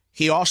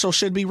 He also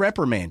should be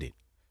reprimanded.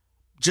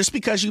 Just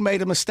because you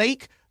made a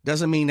mistake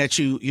doesn't mean that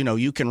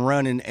you can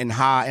run and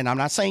hide. And I'm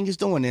not saying he's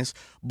doing this,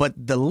 but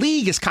the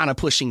league is kind of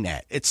pushing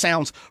that. It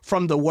sounds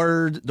from the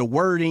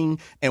wording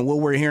and what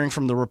we're hearing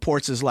from the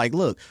reports is like,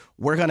 look,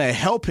 we're going to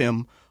help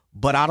him,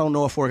 but I don't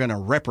know if we're going to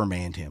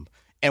reprimand him.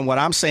 And what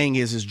I'm saying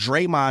is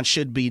Draymond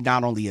should be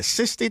not only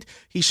assisted,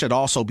 he should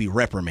also be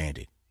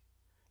reprimanded.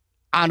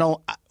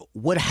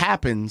 What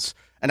happens,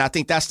 and I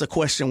think that's the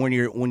question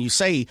when you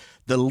say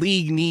the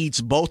league needs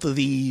both of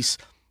these,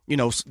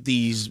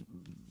 these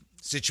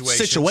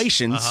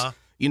situations,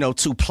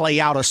 to play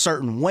out a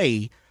certain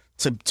way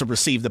to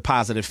receive the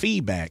positive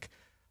feedback.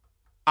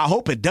 I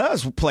hope it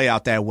does play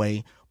out that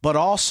way, but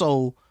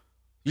also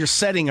you're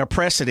setting a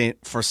precedent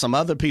for some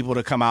other people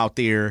to come out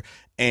there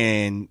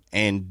and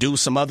do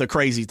some other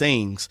crazy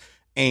things.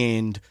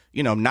 And,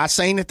 not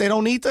saying that they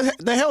don't need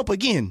the help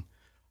again.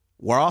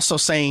 We're also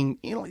saying,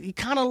 you're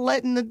kind of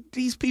letting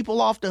these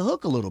people off the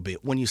hook a little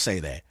bit when you say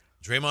that.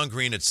 Draymond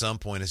Green at some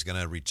point is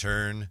going to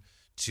return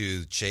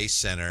to Chase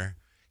Center.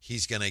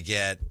 He's going to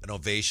get an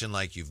ovation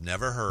like you've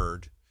never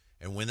heard.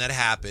 And when that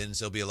happens,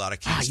 there'll be a lot of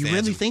Kings fans. You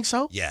really think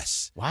so?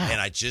 Yes. Wow.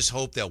 And I just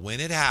hope that when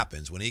it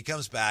happens, when he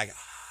comes back,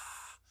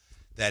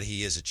 that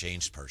he is a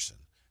changed person.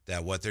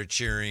 That what they're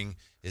cheering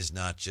is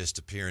not just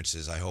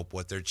appearances. I hope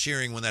what they're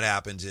cheering when that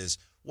happens is,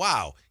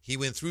 wow, he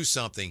went through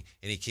something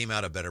and he came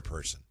out a better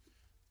person.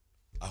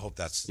 I hope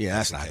that's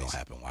not going to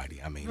happen,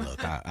 Whitey. I mean,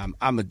 look, I'm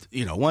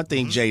one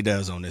thing Jay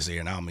does on this here,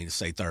 and I don't mean to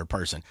say third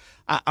person.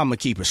 I'm gonna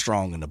keep it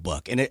strong in the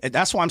book, and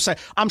that's why I'm saying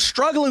I'm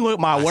struggling with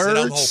my words.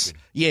 I'm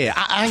hoping. Yeah,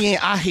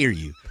 I hear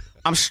you.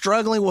 I'm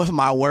struggling with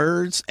my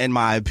words and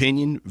my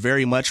opinion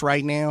very much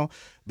right now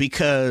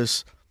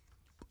because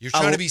you're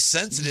trying to be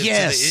sensitive to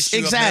the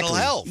issue of mental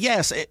health.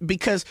 Yes,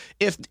 because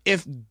if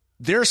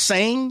they're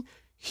saying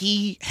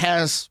he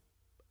has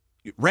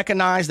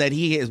recognized that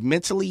he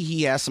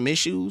has some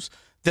issues,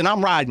 then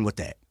I'm riding with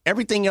that.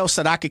 Everything else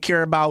that I could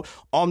care about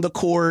on the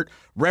court,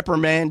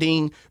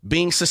 reprimanding,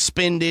 being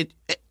suspended,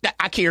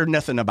 I care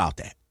nothing about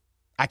that.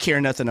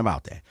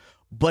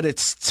 But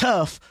it's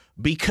tough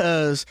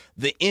because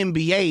the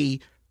NBA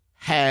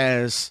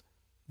has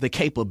the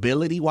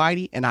capability,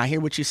 Whitey, and I hear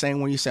what you're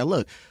saying when you say,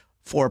 look,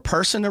 for a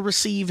person to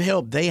receive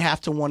help, they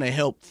have to want to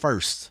help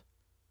first.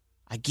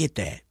 I get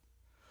that.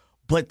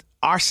 But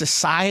our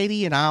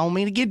society, and I don't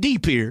mean to get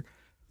deep here,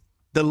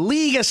 the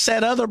league has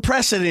set other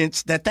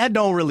precedents that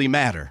don't really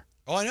matter.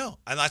 Oh, I know.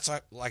 And that's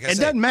like I said. It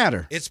doesn't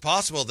matter. It's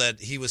possible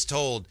that he was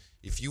told,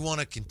 if you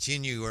want to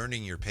continue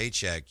earning your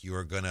paycheck, you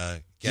are going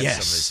to get some of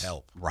this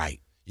help.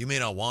 Right. You may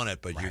not want it,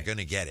 but you're going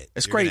to get it.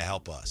 It's you're great. Going to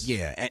help us.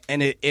 Yeah.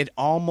 And it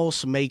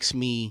almost makes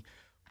me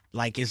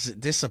like, is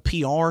this a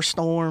PR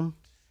storm?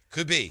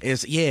 Could be.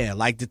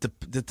 Like did the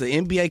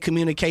NBA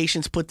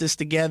communications put this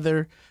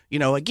together?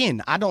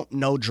 Again, I don't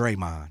know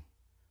Draymond.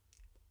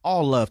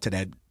 All love to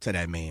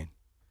that man.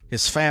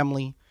 his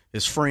family,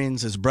 his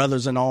friends, his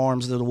brothers in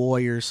arms of the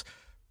Warriors,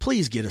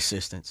 please get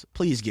assistance.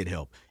 Please get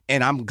help.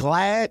 And I'm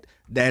glad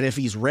that if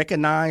he's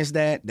recognized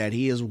that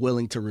he is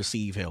willing to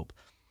receive help.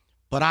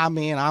 But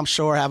I'm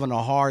sure having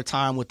a hard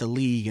time with the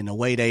league and the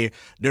way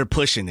they're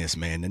pushing this,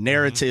 man. The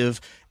narrative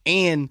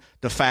and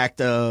the fact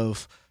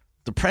of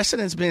the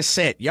precedent's been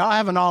set. Y'all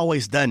haven't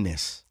always done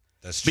this.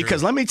 That's true.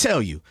 Because let me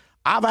tell you,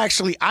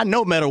 I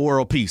know Meta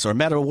World Peace or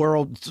Meta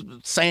World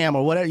Sam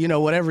or whatever,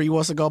 whatever he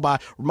wants to go by.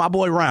 My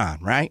boy Ryan,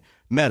 right?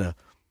 Meta.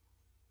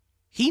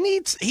 He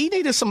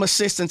needed some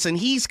assistance, and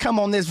he's come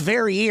on this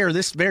very air,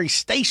 this very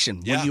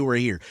station when you were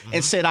here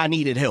and said I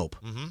needed help.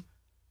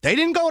 They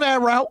didn't go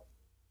that route.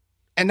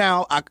 And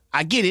now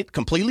I get it,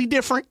 completely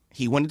different.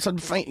 He went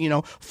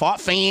into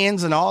fought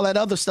fans and all that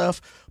other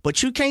stuff.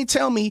 But you can't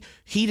tell me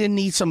he didn't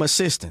need some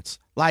assistance.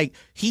 Like,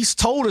 he's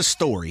told his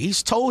story.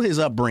 He's told his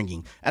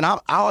upbringing. And I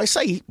always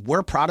say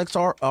we're products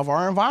of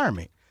our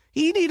environment.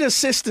 He needed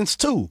assistance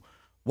too.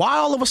 Why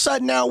all of a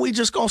sudden now we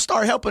just going to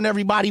start helping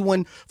everybody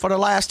when for the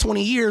last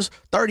 20 years,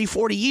 30,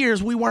 40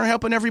 years, we weren't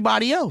helping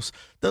everybody else?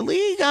 The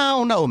league, I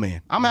don't know,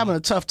 man. I'm having a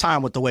tough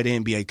time with the way the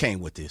NBA came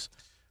with this.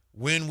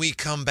 When we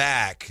come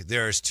back,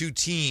 there's two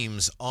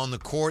teams on the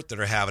court that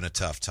are having a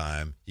tough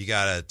time. You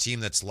got a team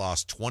that's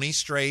lost 20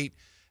 straight,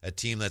 a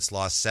team that's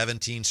lost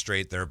 17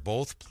 straight. They're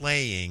both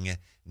playing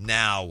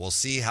now. We'll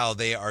see how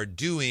they are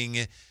doing,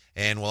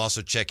 and we'll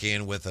also check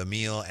in with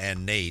Emil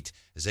and Nate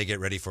as they get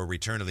ready for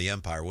Return of the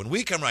Empire. When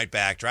we come right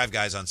back, Drive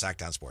Guys on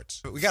Sacktown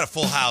Sports. We got a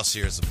full house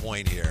here is the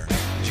point here.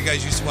 Did you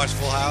guys used to watch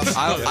Full House?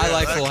 I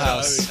like Full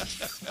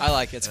House. I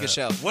like it. It's a good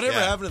show. Whatever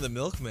happened to the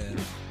Milkman?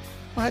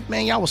 What,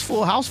 man? Y'all was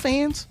Full House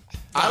fans?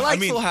 I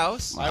Full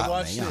House. I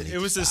watched it. It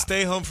was a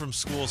stay home from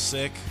school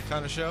sick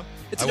kind of show.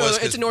 It's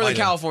a Northern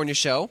California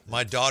show.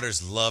 My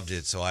daughters loved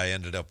it, so I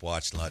ended up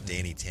watching a lot of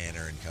Danny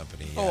Tanner and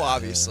company. Oh,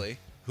 obviously.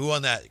 Who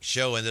on that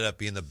show ended up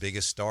being the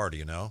biggest star, do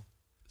you know?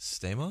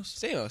 Stamos?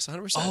 Stamos,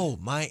 100%. Oh,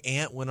 my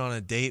aunt went on a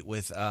date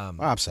with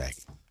Bob Sack.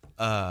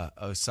 Yeah.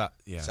 It's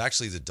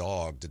actually the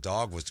dog. The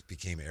dog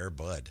became Air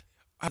Bud.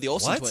 The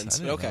Olsen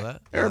twins. Okay.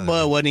 Air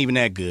Bud wasn't even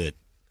that good.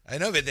 I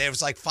know, but there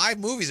was like 5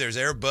 movies. There's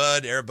Air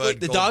Bud. Wait,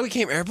 the dog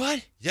became Air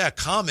Bud? Yeah,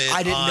 Comet.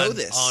 I didn't know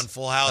this. On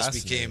Full House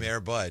became Air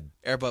Bud.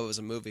 Air Bud was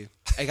a movie.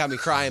 It got me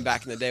crying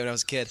back in the day when I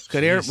was a kid.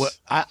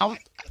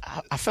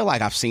 I feel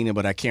like I've seen it,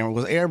 but I can't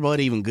remember. Was Air Bud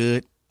even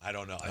good? I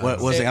don't know.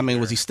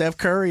 Was he Steph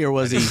Curry or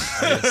was he?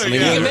 What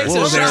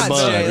was Air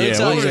Bud?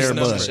 Yeah, what was Air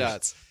Bud?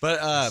 But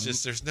it's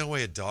just there's no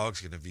way a dog's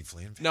gonna be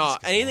playing. No,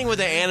 anything with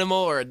an animal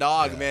or a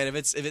dog, man. If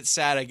it's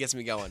sad, it gets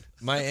me going.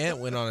 My aunt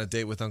went on a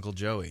date with Uncle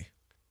Joey.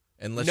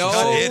 And let's no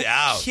just cut it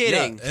out.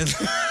 Kidding.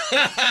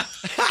 Yeah,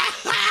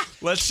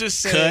 let's just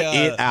say cut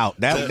it out.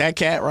 That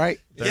cat, right?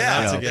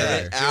 They're not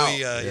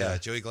together.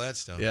 Joey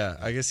Gladstone. Yeah,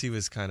 I guess he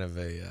was kind of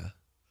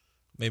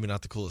maybe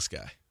not the coolest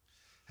guy.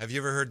 Have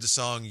you ever heard the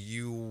song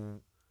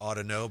 "You Ought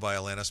to Know" by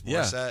Alanis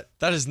Morissette? Yeah,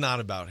 that is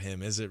not about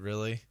him, is it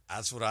really?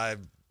 That's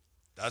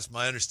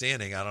my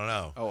understanding. I don't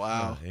know. Oh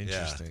wow,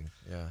 interesting.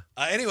 Yeah.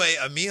 Anyway,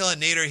 Emil and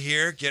Nate are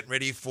here, getting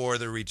ready for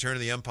the Return of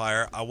the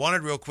Empire. I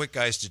wanted real quick,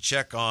 guys, to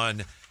check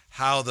on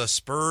how the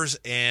Spurs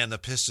and the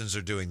Pistons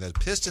are doing. The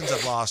Pistons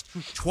have lost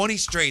 20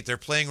 straight. They're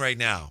playing right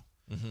now.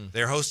 Mm-hmm.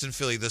 They're hosting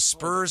Philly. The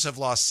Spurs have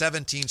lost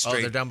 17 straight.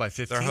 Oh, they're down by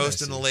 15. They're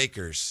hosting the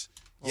Lakers.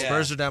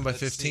 Spurs are down by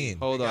 15.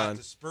 Hold on.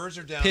 The Spurs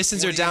are down.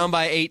 Pistons 40, are down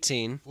by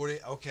 18. 40.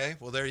 Okay,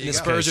 well there you go. The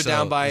Spurs are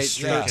down by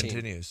 13.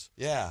 Continues.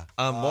 Yeah.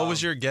 What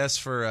was your guess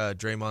for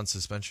Draymond's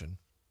suspension?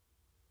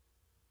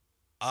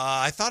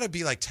 I thought it'd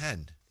be like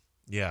 10.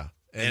 Yeah.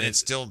 And it's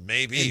still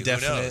maybe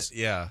indefinite. Who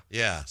knows?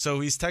 Yeah. So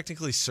he's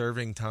technically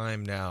serving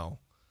time now,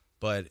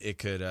 but it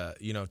could,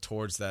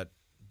 towards that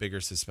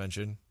bigger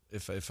suspension,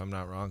 if I'm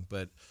not wrong.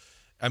 But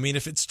I mean,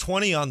 if it's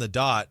 20 on the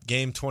dot,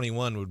 game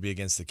 21 would be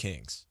against the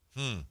Kings,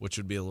 which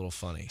would be a little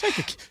funny.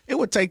 It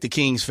would take the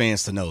Kings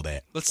fans to know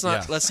that. Let's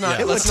not.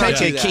 It would take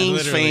a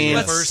Kings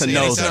fan to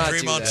know that.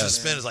 Draymond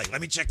suspended is like,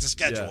 let me check the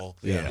schedule.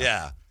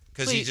 Yeah.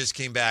 Because he just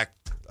came back.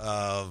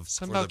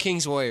 Something about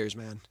Kings Warriors,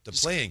 man. The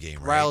playing game,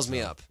 right? Riles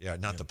me up. Yeah,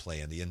 not the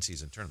play-in, the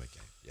in-season tournament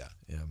game.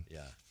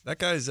 Yeah. That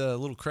guy's a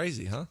little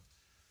crazy, huh?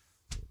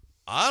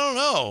 I don't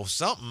know.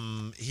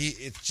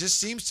 It just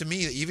seems to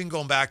me that even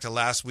going back to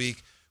last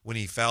week when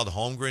he fouled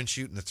Holmgren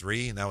shooting the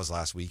 3, and that was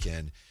last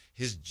weekend,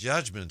 his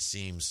judgment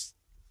seems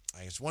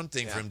like it's one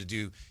thing for him to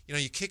do.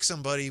 You kick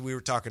somebody, we were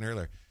talking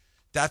earlier.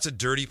 That's a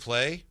dirty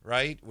play,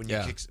 right? When you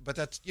kick, but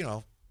that's,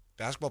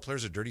 basketball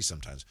players are dirty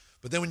sometimes.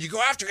 But then when you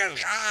go after guys,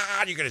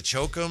 you're going to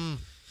choke them.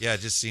 Yeah,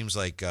 it just seems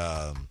like,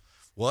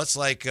 it's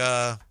like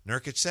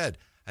Nurkic said.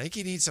 I think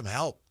he needs some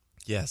help.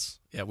 Yes.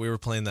 Yeah, we were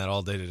playing that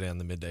all day today on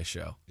the midday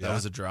show. Yeah. That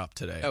was a drop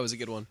today. That was a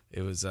good one.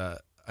 It was, I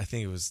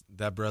think it was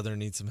that brother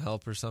needs some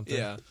help or something.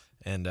 Yeah.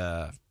 And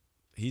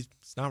he's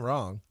not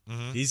wrong.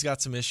 Mm-hmm. He's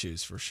got some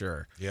issues for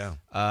sure. Yeah.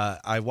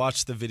 I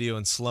watched the video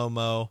in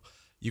slow-mo.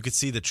 You could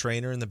see the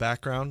trainer in the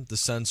background, the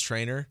Suns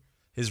trainer.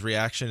 His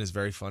reaction is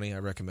very funny. I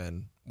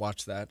recommend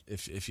watch that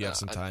if you have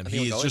some time.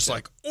 He's just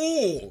like,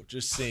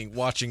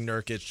 watching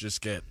Nurkic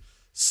just get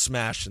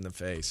smashed in the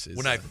face.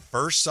 When I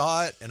first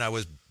saw it and I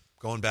was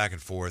going back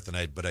and forth,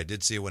 but I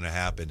did see it when it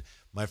happened.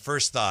 My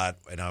first thought,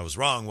 and I was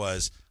wrong,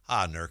 was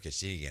Nurkic,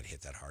 he didn't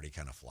hit that hard. He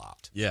kind of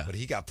flopped. Yeah. But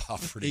he got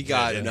popped pretty good. He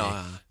got it.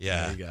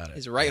 Yeah. He got it.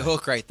 His right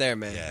hook right there,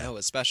 man. Yeah. That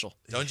was special.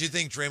 Don't you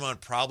think Draymond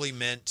probably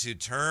meant to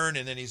turn,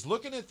 and then he's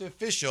looking at the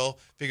official,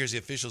 figures the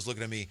official's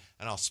looking at me,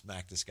 and I'll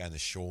smack this guy in the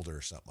shoulder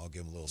or something. I'll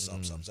give him a little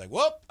something. It's like,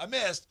 whoop, I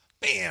missed.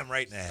 Bam,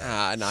 right in the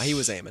head. No, he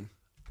was aiming.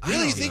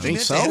 Really? You think he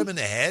meant to hit him in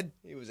the head?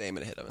 He was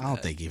aiming to hit him in I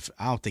don't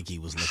think he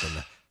was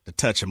looking to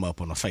touch him up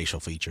on the facial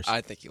features.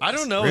 I think he was. I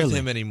don't know with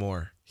him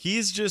anymore.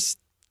 He's just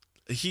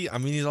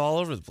he's all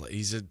over the place.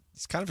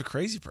 He's kind of a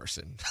crazy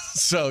person.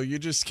 So you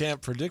just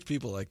can't predict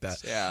people like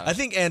that. Yeah. I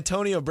think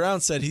Antonio Brown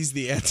said he's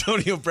the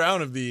Antonio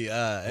Brown of the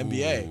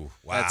NBA. Ooh,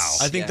 wow.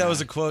 I think that was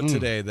a quote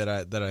today that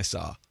I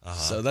saw.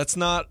 So that's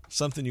not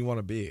something you want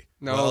to be.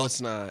 No,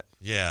 it's not.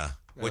 Yeah.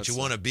 What you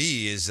want to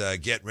be is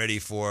getting ready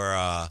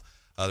for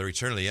the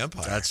return of the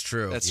Empire. That's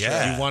true. That's true.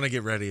 Yeah. You want to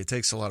get ready. It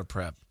takes a lot of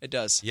prep. It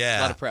does. Yeah.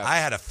 A lot of prep. I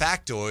had a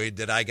factoid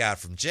that I got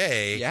from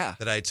Jay Yeah.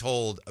 that I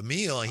told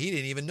Emil, and he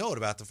didn't even know it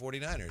about the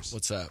 49ers.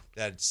 What's that?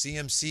 That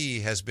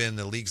CMC has been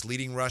the league's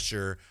leading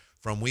rusher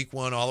from week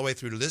 1 all the way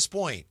through to this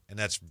point, and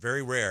that's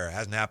very rare. It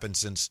hasn't happened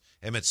since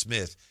Emmitt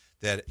Smith,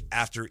 that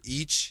after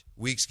each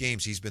week's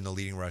games, he's been the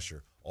leading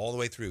rusher all the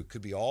way through.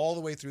 Could be all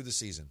the way through the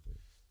season.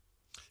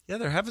 Yeah,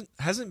 there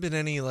hasn't been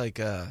any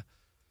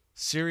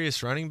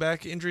serious running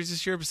back injuries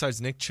this year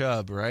besides Nick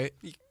Chubb, right?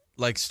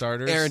 Like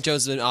starters. Aaron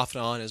Jones has been off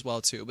and on as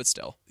well too, but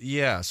still.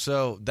 Yeah,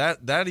 so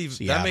that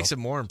makes it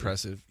more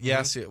impressive.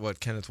 Yeah,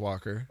 Kenneth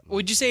Walker.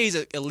 Would you say he's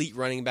an elite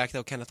running back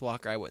though, Kenneth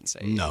Walker? I wouldn't say.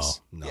 he No,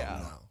 is. no,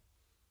 Yeah.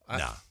 no.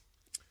 No.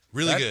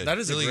 Really good. That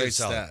is really a great good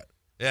solid. stat.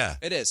 Yeah.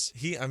 It is.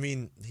 He's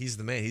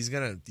the man.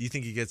 Do you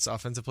think he gets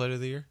Offensive Player of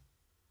the Year?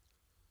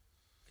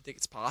 I think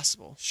it's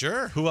possible.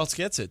 Sure. Who else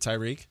gets it?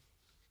 Tyreek?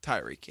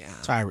 Tyreek, yeah.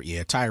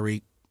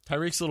 Tyreek.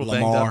 Tyreek's a little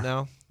Lamar, banged up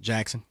now.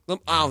 Jackson. I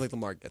don't think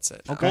Lamar gets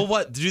it. Okay. Well,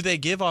 what do they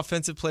give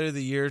Offensive Player of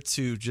the Year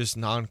to just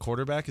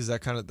non-quarterback? Is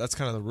that's kind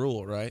of the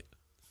rule, right?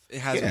 It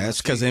has. Yeah,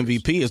 that's because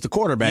MVP is the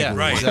quarterback. Yeah, rule.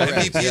 Right. Exactly.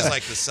 MVP is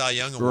like the Cy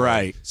Young award.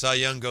 Right. Cy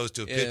Young goes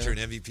to a pitcher and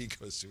MVP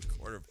goes to a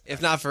quarterback.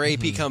 If not for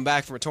AP come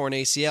back from a torn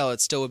ACL,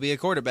 it still would be a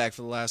quarterback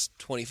for the last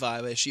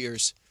 25-ish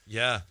years.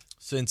 Yeah.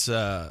 Since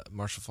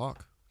Marshall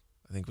Faulk,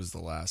 I think was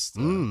the last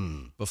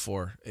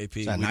before AP.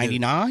 Is that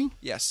 99?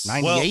 Yes.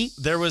 98? Well,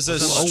 there was a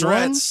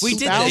 01? stretch. We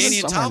did 2000? this.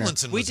 Daniel Somewhere in there.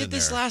 Tomlinson We was did in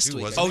this there, last too,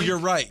 week, wasn't Oh, he? you're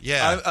right.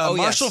 Yeah.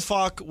 Marshall yes.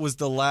 Faulk was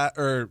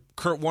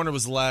Kurt Warner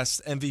was the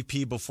last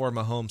MVP before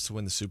Mahomes to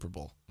win the Super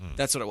Bowl.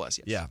 That's what it was.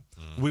 Yes.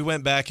 Yeah. We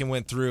went back and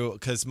went through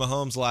because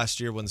Mahomes last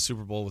year won the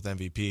Super Bowl with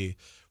MVP.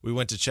 We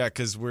went to check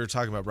because we were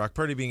talking about Brock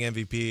Purdy being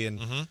MVP, and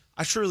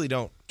I truly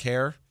don't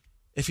care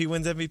if he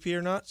wins MVP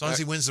or not. As long as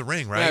he wins the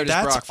ring, Yeah, right? just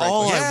That's Brock,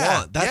 all frankly. I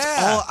want. That's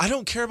Yeah. all. I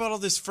don't care about all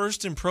this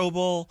first and Pro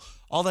Bowl,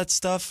 all that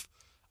stuff.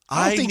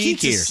 I don't think he need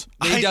to- cares.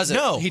 He doesn't.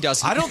 No, He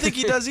doesn't. I don't think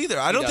he does either.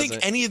 I don't think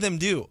doesn't. any of them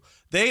do.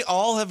 They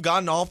all have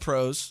gotten all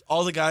pros,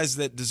 all the guys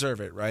that deserve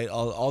it, right?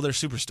 All their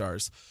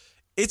superstars.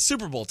 It's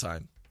Super Bowl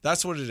time.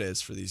 That's what it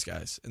is for these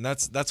guys, and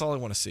that's all I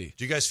want to see.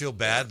 Do you guys feel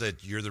bad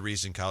that you're the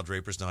reason Kyle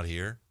Draper's not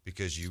here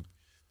because you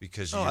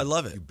I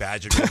love it. You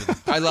badgered him to the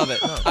I love it.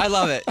 I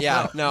love it.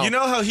 Yeah. No. You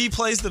know how he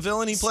plays the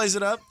villain? He plays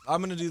it up. I'm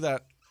going to do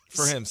that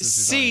for him. Since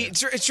See,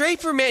 he's not here.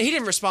 Draper, man, he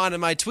didn't respond to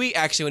my tweet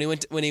actually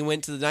when he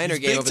went to the Niner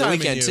He's game over the big-timing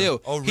weekend you.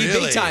 too. Oh, He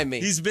really? big timed me.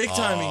 He's big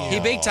timing He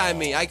you. big timed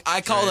me.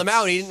 I called him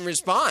out. He didn't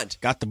respond.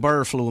 Got the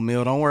bird flu,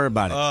 Emil. Don't worry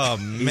about it. Oh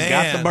He's man,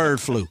 got the bird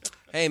flu.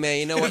 Hey man,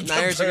 you know what?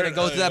 Niners are gonna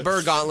go through that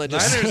bird gauntlet.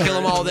 Just Niners kill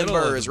are them in all, the them middle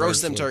of birds, the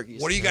roast bird them flu.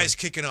 turkeys. What are you guys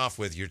kicking off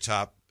with? Your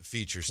top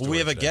feature story? we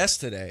have a today? guest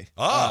today.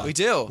 Oh, We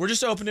do. We're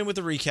just opening with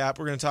a recap.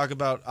 We're going to talk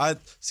about. I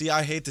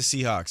hate the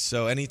Seahawks.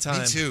 So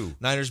anytime Me too.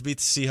 Niners beat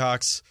the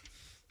Seahawks,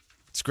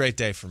 it's a great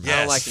day for me. Yes, I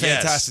don't like it.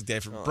 Fantastic day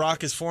for me.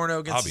 Brock is 4-0 I'll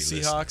against be the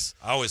listening. Seahawks.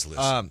 I always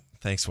listen.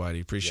 Thanks,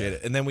 Whitey. Appreciate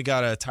it. And then we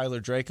got Tyler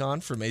Drake on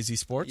from AZ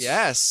Sports.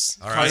 Yes.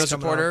 All right. Cardinals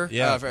Coming reporter on.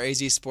 Yeah. for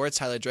AZ Sports.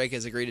 Tyler Drake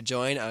has agreed to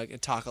join. Can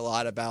talk a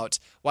lot about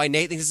why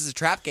Nate thinks this is a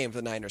trap game for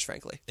the Niners,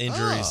 frankly.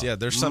 Injuries. Yeah,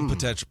 there's some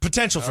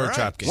potential for a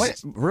trap game.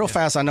 Real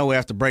fast, I know we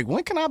have to break.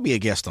 When can I be a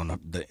guest on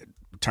the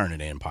Return of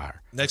the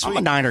Empire? Next I'm week.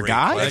 a Niner Great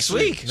guy. question.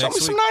 Next week. Show Next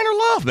me some week. Niner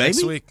love, baby.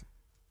 Next week.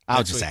 I'll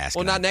Next just week. ask.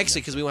 Well, not next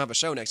week because we won't have a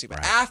show next week.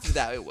 But after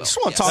that, it will. Just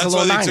want to Yes. talk a That's why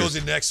little they Niners. told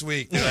you next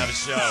week they'll have a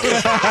show.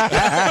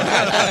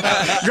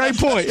 Great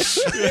point.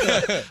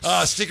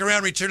 Stick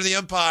around. Return to the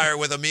Empire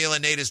with Emil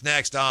and Nate is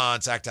next on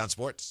Sacktown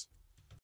Sports.